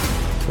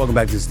high? Welcome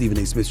back to the Stephen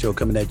A. Smith Show,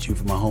 coming at you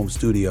from my home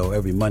studio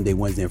every Monday,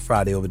 Wednesday, and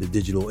Friday over the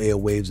digital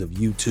airwaves of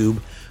YouTube.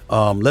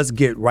 Let's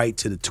get right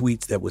to the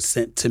tweets that were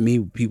sent to me.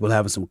 People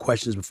having some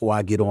questions before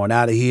I get on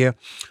out of here.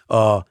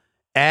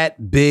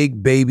 At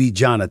Big Baby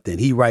Jonathan,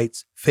 he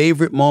writes,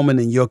 favorite moment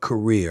in your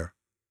career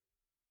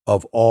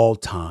of all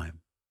time?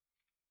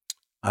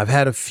 I've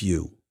had a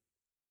few,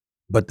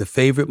 but the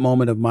favorite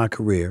moment of my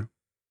career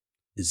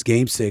is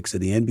Game 6 of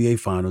the NBA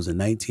Finals in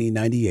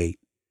 1998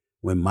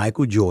 when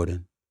Michael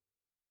Jordan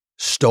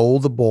stole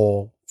the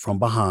ball from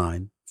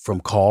behind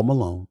from Karl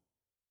Malone.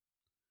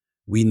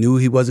 We knew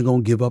he wasn't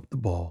going to give up the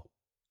ball,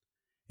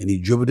 and he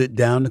dribbled it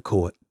down the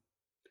court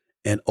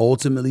and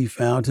ultimately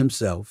found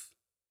himself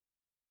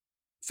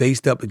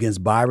faced up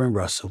against Byron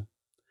Russell.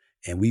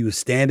 And we were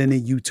standing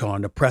in Utah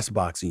in the press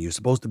box, and you're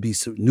supposed to be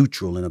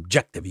neutral and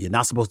objective. You're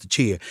not supposed to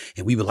cheer.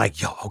 And we were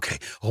like, yo, okay,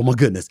 oh my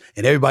goodness.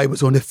 And everybody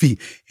was on their feet.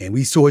 And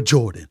we saw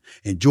Jordan.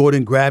 And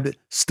Jordan grabbed it,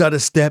 stutter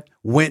step,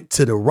 went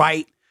to the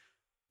right,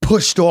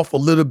 pushed off a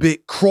little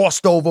bit,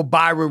 crossed over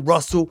Byron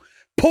Russell,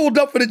 pulled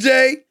up for the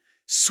J,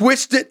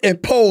 switched it,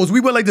 and posed. We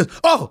went like this,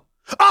 oh,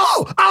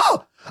 oh,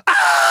 oh, oh,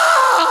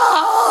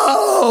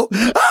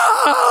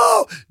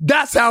 oh.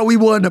 That's how we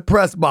won the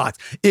press box.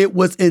 It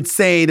was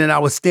insane. And I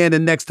was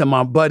standing next to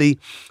my buddy,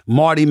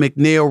 Marty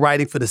McNeil,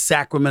 writing for the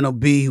Sacramento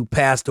Bee, who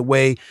passed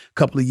away a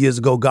couple of years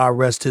ago. God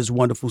rest his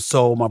wonderful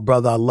soul. My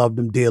brother, I loved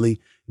him dearly.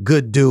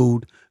 Good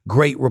dude,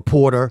 great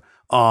reporter.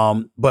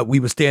 But we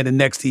were standing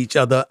next to each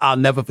other. I'll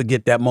never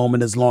forget that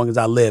moment as long as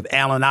I live.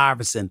 Allen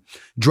Iverson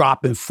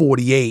dropping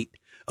 48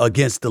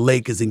 against the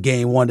Lakers in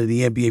game 1 of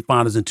the NBA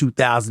Finals in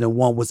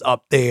 2001 was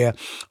up there.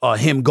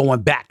 Him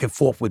going back and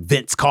forth with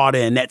Vince Carter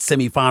in that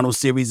semifinal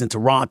series in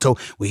Toronto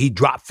where he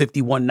dropped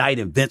 50 one night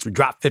and Vince would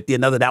drop 50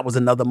 another. That was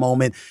another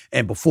moment.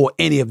 And before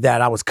any of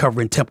that, I was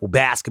covering Temple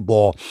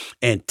basketball,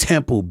 and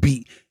Temple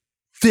beat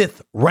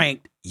 5th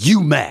ranked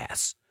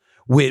UMass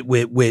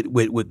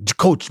with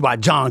coached by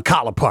John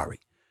Calipari.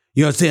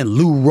 You know what I'm saying?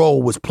 Lou Rowe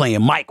was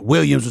playing, Mike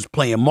Williams was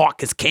playing,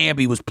 Marcus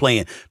Camby was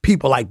playing,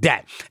 people like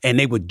that. And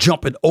they were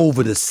jumping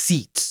over the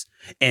seats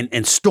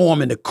and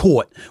storming the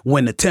court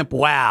when the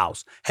Temple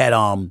Owls had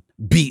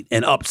beat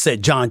and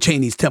upset John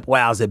Chaney's Temple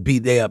Owls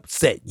they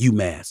upset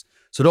UMass.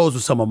 So those were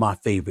some of my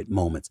favorite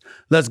moments.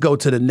 Let's go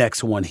to the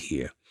next one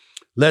here.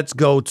 Let's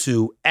go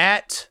to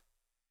at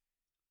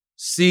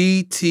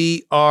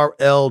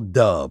CTRL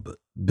Dub.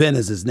 Ben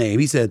is his name.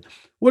 He said,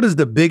 what is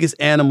the biggest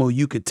animal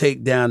you could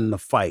take down in a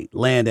fight?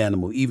 Land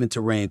animal, even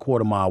terrain,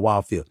 quarter mile,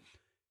 wild field.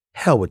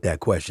 Hell with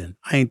that question.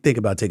 I ain't thinking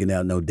about taking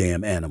out no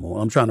damn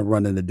animal. I'm trying to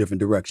run in a different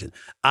direction.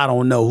 I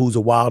don't know who's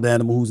a wild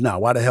animal, who's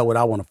not. Why the hell would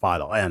I want to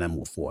fight an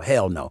animal for?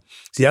 Hell no.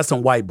 See, that's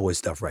some white boy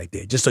stuff right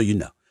there, just so you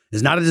know.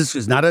 It's not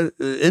an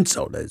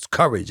insult. It's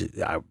courage.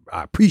 I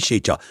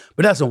appreciate y'all.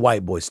 But that's some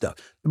white boy stuff.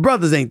 The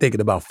brothers ain't thinking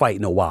about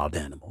fighting a wild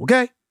animal,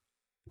 okay?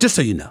 Just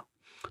so you know.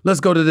 Let's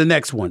go to the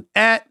next one.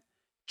 At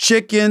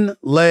Chicken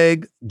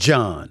Leg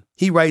John.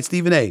 He writes,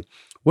 Stephen A.,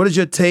 what is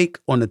your take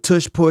on the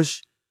tush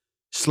push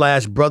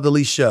 /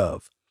 brotherly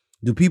shove?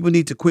 Do people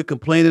need to quit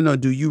complaining, or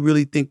do you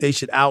really think they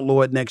should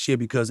outlaw it next year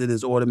because it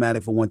is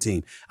automatic for one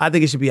team? I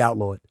think it should be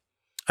outlawed.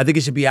 I think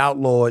it should be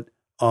outlawed,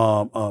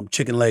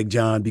 Chicken Leg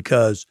John,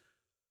 because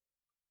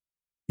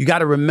you got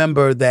to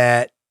remember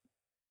that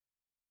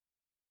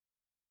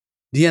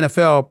the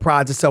NFL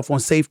prides itself on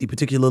safety,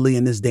 particularly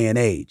in this day and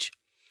age.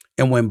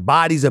 And when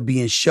bodies are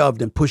being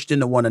shoved and pushed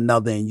into one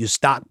another and you're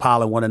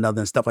stockpiling one another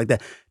and stuff like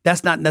that,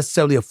 that's not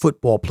necessarily a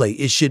football play.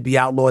 It should be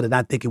outlawed, and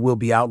I think it will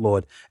be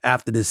outlawed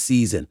after this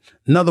season.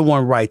 Another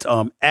one writes,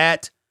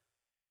 at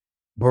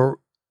BORICUA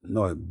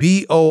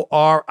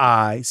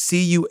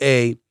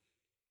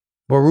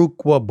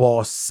Baruchwa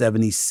Boss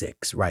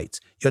 76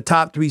 writes, your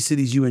top 3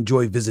 cities you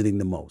enjoy visiting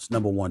the most.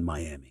 Number 1,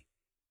 Miami.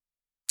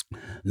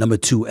 Number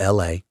 2,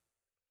 LA.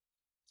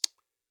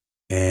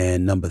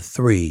 And number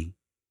 3,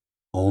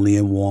 only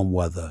in warm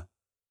weather,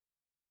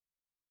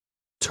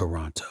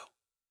 Toronto.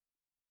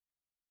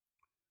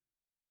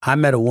 I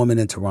met a woman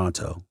in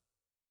Toronto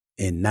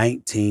in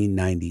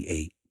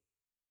 1998.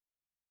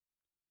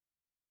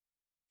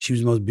 She was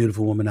the most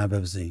beautiful woman I've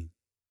ever seen.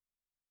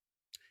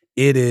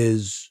 It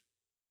is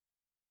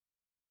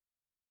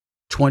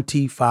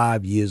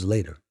 25 years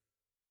later,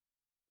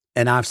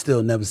 and I've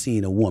still never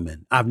seen a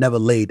woman. I've never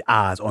laid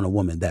eyes on a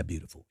woman that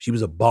beautiful. She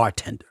was a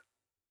bartender.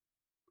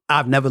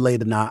 I've never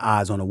laid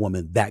eyes on a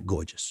woman that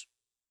gorgeous.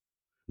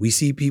 We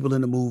see people in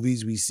the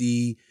movies. We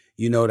see,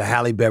 the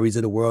Halle Berrys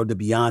of the world, the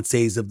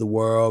Beyoncés of the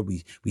world.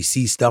 We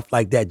see stuff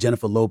like that.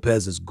 Jennifer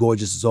Lopez is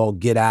gorgeous as all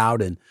get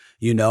out. And,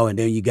 and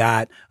then you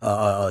got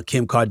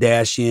Kim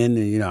Kardashian.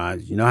 And, you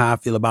know how I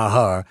feel about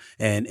her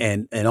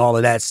and all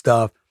of that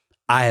stuff.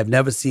 I have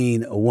never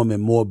seen a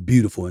woman more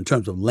beautiful in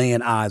terms of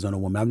laying eyes on a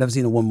woman. I've never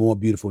seen a woman more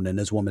beautiful than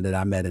this woman that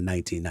I met in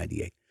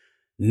 1998.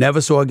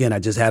 Never saw again. I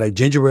just had a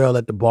ginger ale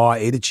at the bar,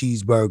 ate a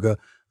cheeseburger,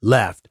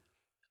 left.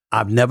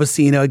 I've never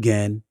seen her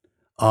again.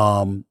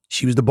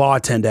 She was the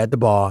bartender at the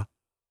bar.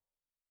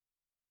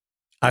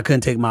 I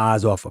couldn't take my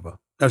eyes off of her.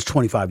 That was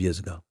 25 years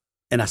ago,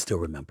 and I still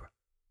remember.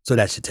 So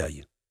that should tell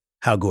you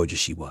how gorgeous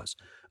she was.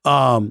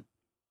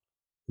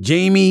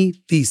 Jamie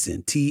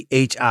Thiessen,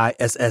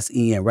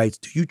 Thisen, writes,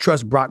 do you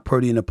trust Brock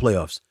Purdy in the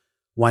playoffs?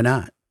 Why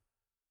not?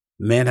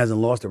 The man hasn't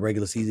lost a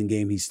regular season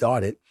game he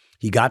started.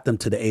 He got them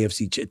to the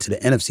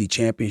NFC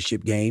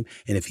championship game.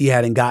 And if he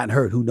hadn't gotten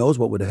hurt, who knows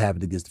what would have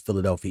happened against the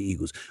Philadelphia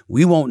Eagles?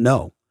 We won't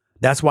know.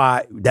 That's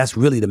why that's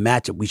really the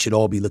matchup we should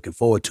all be looking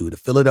forward to. The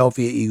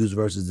Philadelphia Eagles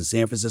versus the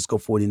San Francisco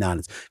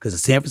 49ers. Because the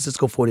San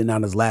Francisco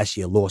 49ers last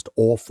year lost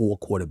all 4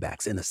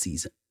 quarterbacks in a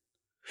season.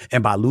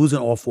 And by losing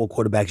all 4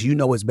 quarterbacks,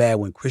 it's bad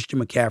when Christian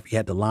McCaffrey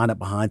had to line up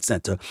behind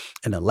center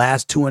in the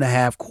last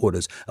 2.5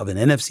 quarters of an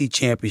NFC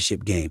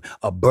championship game,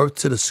 a berth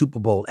to the Super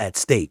Bowl at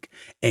stake,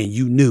 and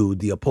you knew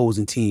the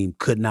opposing team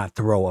could not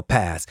throw a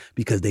pass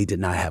because they did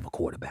not have a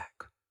quarterback.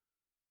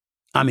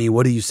 I mean,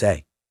 what do you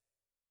say?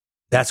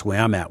 That's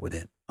where I'm at with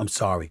it. I'm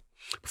sorry.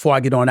 Before I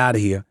get on out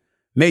of here,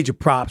 major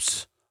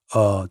props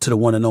to the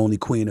one and only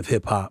queen of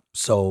hip hop,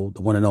 soul,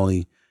 the one and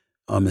only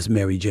Miss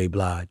Mary J.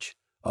 Blige.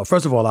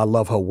 First of all, I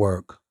love her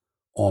work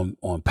on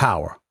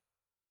Power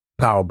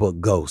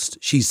Book Ghost.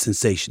 She's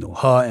sensational.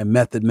 Her and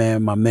Method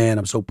Man, my man,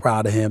 I'm so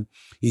proud of him.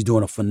 He's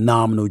doing a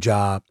phenomenal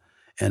job.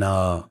 And,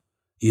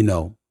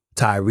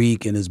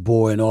 Tyreek and his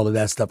boy and all of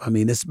that stuff. I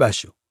mean, it's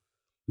special.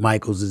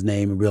 Michael's his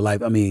name in real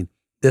life. I mean,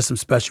 there's some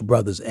special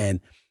brothers. And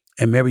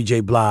Mary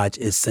J. Blige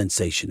is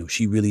sensational.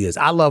 She really is.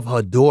 I love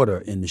her daughter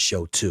in the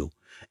show, too.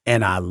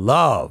 And I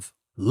love.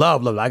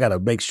 I got to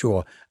make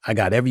sure I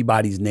got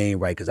everybody's name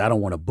right because I don't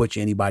want to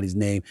butcher anybody's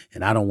name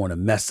and I don't want to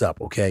mess up,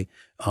 okay?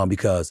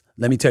 Because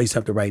let me tell you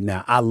something right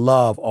now. I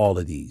love all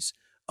of these.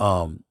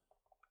 All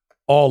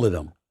of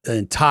them. The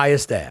entire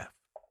staff.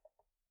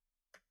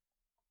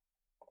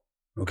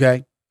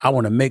 Okay? I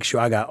want to make sure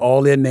I got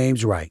all their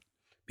names right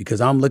because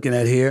I'm looking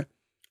at here,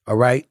 all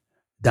right?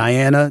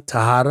 Diana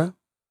Tahada.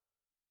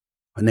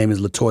 Her name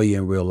is LaToya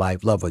in real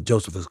life. Love her.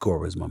 Joseph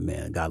Escora is my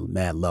man. Got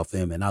mad love for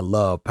him. And I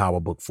love Power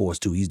Book Force,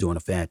 too. He's doing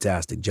a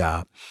fantastic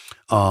job.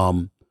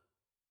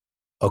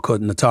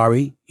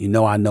 Natari, you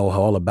know I know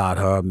all about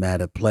her. I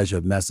had a pleasure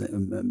of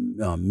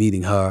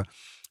meeting her.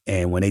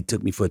 And when they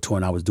took me for a tour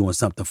and I was doing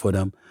something for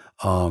them,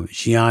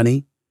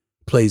 Gianni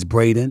plays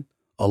Braden,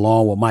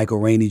 along with Michael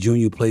Rainey Jr.,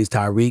 who plays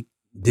Tyreek,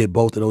 did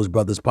both of those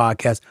brothers'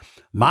 podcasts.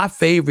 My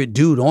favorite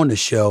dude on the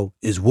show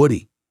is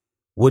Woody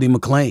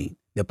McClain,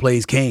 that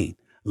plays Kane.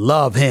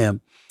 Love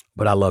him,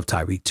 but I love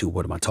Tyreek too.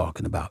 What am I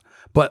talking about?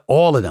 But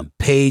all of them,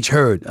 Paige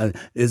Hurd,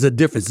 there's a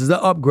difference. There's an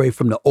upgrade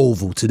from the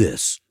Oval to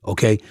this,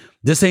 okay?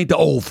 This ain't the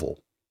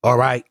Oval, all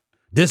right?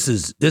 This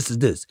is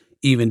this.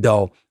 Even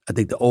though I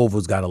think the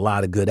Oval's got a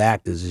lot of good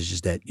actors, it's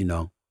just that,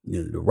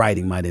 the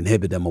writing might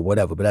inhibit them or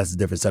whatever, but that's a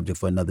different subject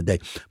for another day.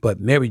 But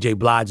Mary J.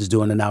 Blige is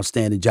doing an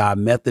outstanding job.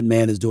 Method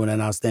Man is doing an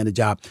outstanding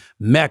job.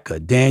 Mecca,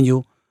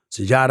 Daniel,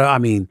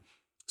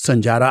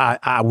 Sunjata,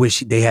 I wish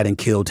they hadn't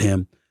killed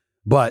him.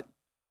 But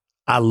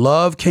I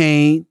love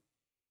Kane.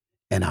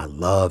 And I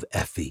love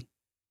Effie.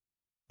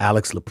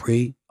 Alex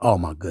Lepre, oh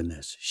my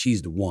goodness.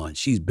 She's the one.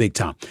 She's big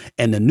time.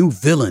 And the new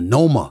villain,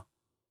 Noma.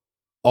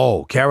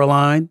 Oh,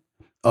 Caroline.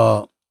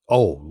 Oh,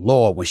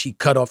 Lord, when she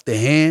cut off their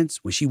hands,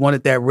 when she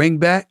wanted that ring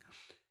back,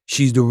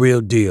 she's the real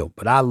deal.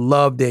 But I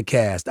love their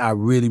cast. I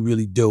really,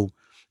 really do.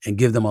 And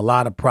give them a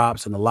lot of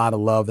props and a lot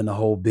of love in the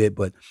whole bit.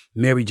 But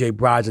Mary J.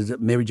 Blige, I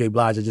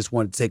just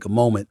wanted to take a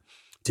moment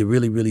to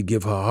really, really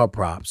give her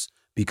props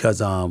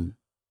because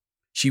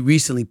she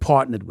recently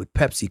partnered with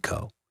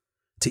PepsiCo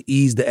to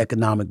ease the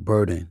economic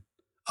burden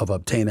of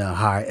obtaining a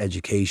higher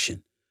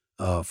education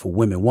for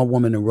women. One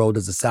woman enrolled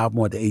as a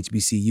sophomore at the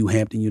HBCU,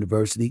 Hampton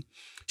University.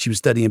 She was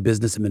studying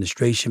business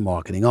administration,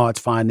 marketing, arts,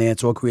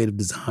 finance, or creative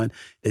design.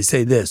 They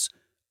say this,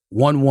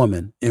 one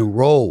woman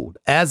enrolled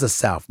as a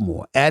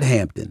sophomore at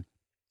Hampton,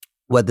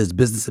 whether it's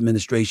business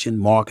administration,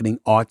 marketing,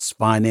 arts,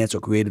 finance, or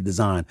creative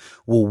design,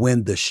 will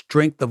win the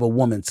Strength of a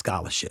Woman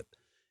scholarship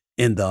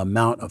in the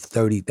amount of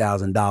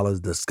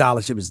 $30,000. The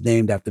scholarship is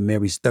named after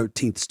Mary's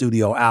 13th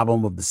studio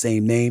album of the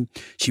same name.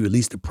 She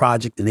released the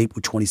project in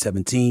April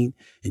 2017.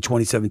 In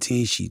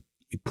 2017, she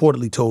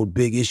reportedly told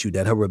Big Issue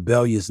that her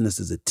rebelliousness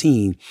as a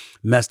teen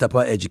messed up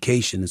her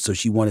education, and so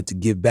she wanted to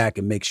give back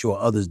and make sure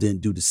others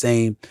didn't do the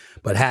same.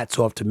 But hats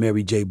off to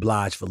Mary J.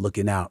 Blige for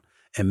looking out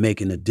and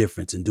making a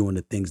difference and doing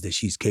the things that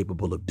she's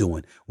capable of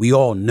doing. We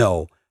all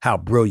know how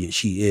brilliant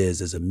she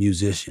is as a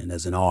musician,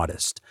 as an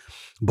artist.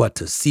 But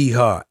to see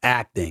her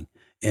acting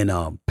in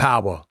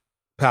Power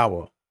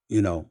Book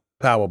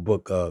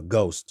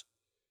Ghost,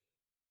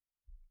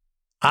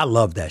 I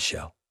love that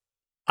show.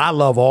 I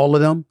love all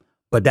of them,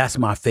 but that's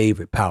my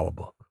favorite Power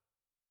Book.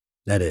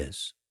 That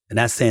is. And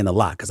that's saying a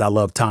lot because I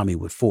love Tommy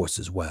with Force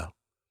as well.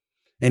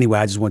 Anyway,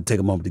 I just want to take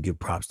a moment to give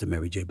props to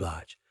Mary J.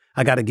 Blige.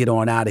 I got to get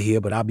on out of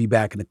here, but I'll be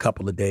back in a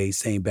couple of days.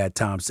 Same bad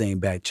time, same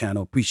bad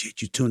channel. Appreciate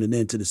you tuning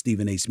in to the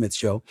Stephen A. Smith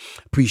Show.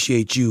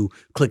 Appreciate you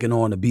clicking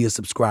on to be a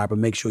subscriber.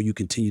 Make sure you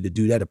continue to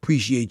do that.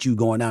 Appreciate you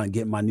going out and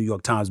getting my New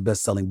York Times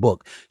best-selling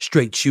book,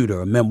 Straight Shooter,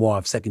 a memoir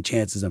of second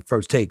chances and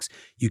first takes.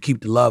 You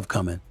keep the love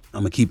coming.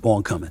 I'm going to keep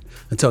on coming.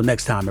 Until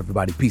next time,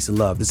 everybody, peace and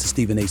love. This is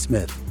Stephen A.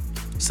 Smith,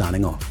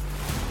 signing off.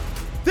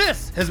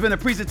 This has been a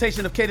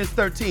presentation of Cadence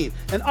 13,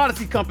 an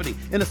Odyssey company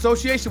in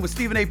association with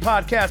Stephen A.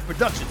 Podcast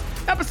Productions.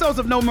 Episodes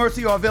of No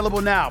Mercy are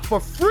available now for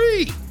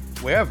free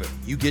wherever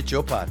you get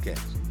your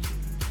podcasts.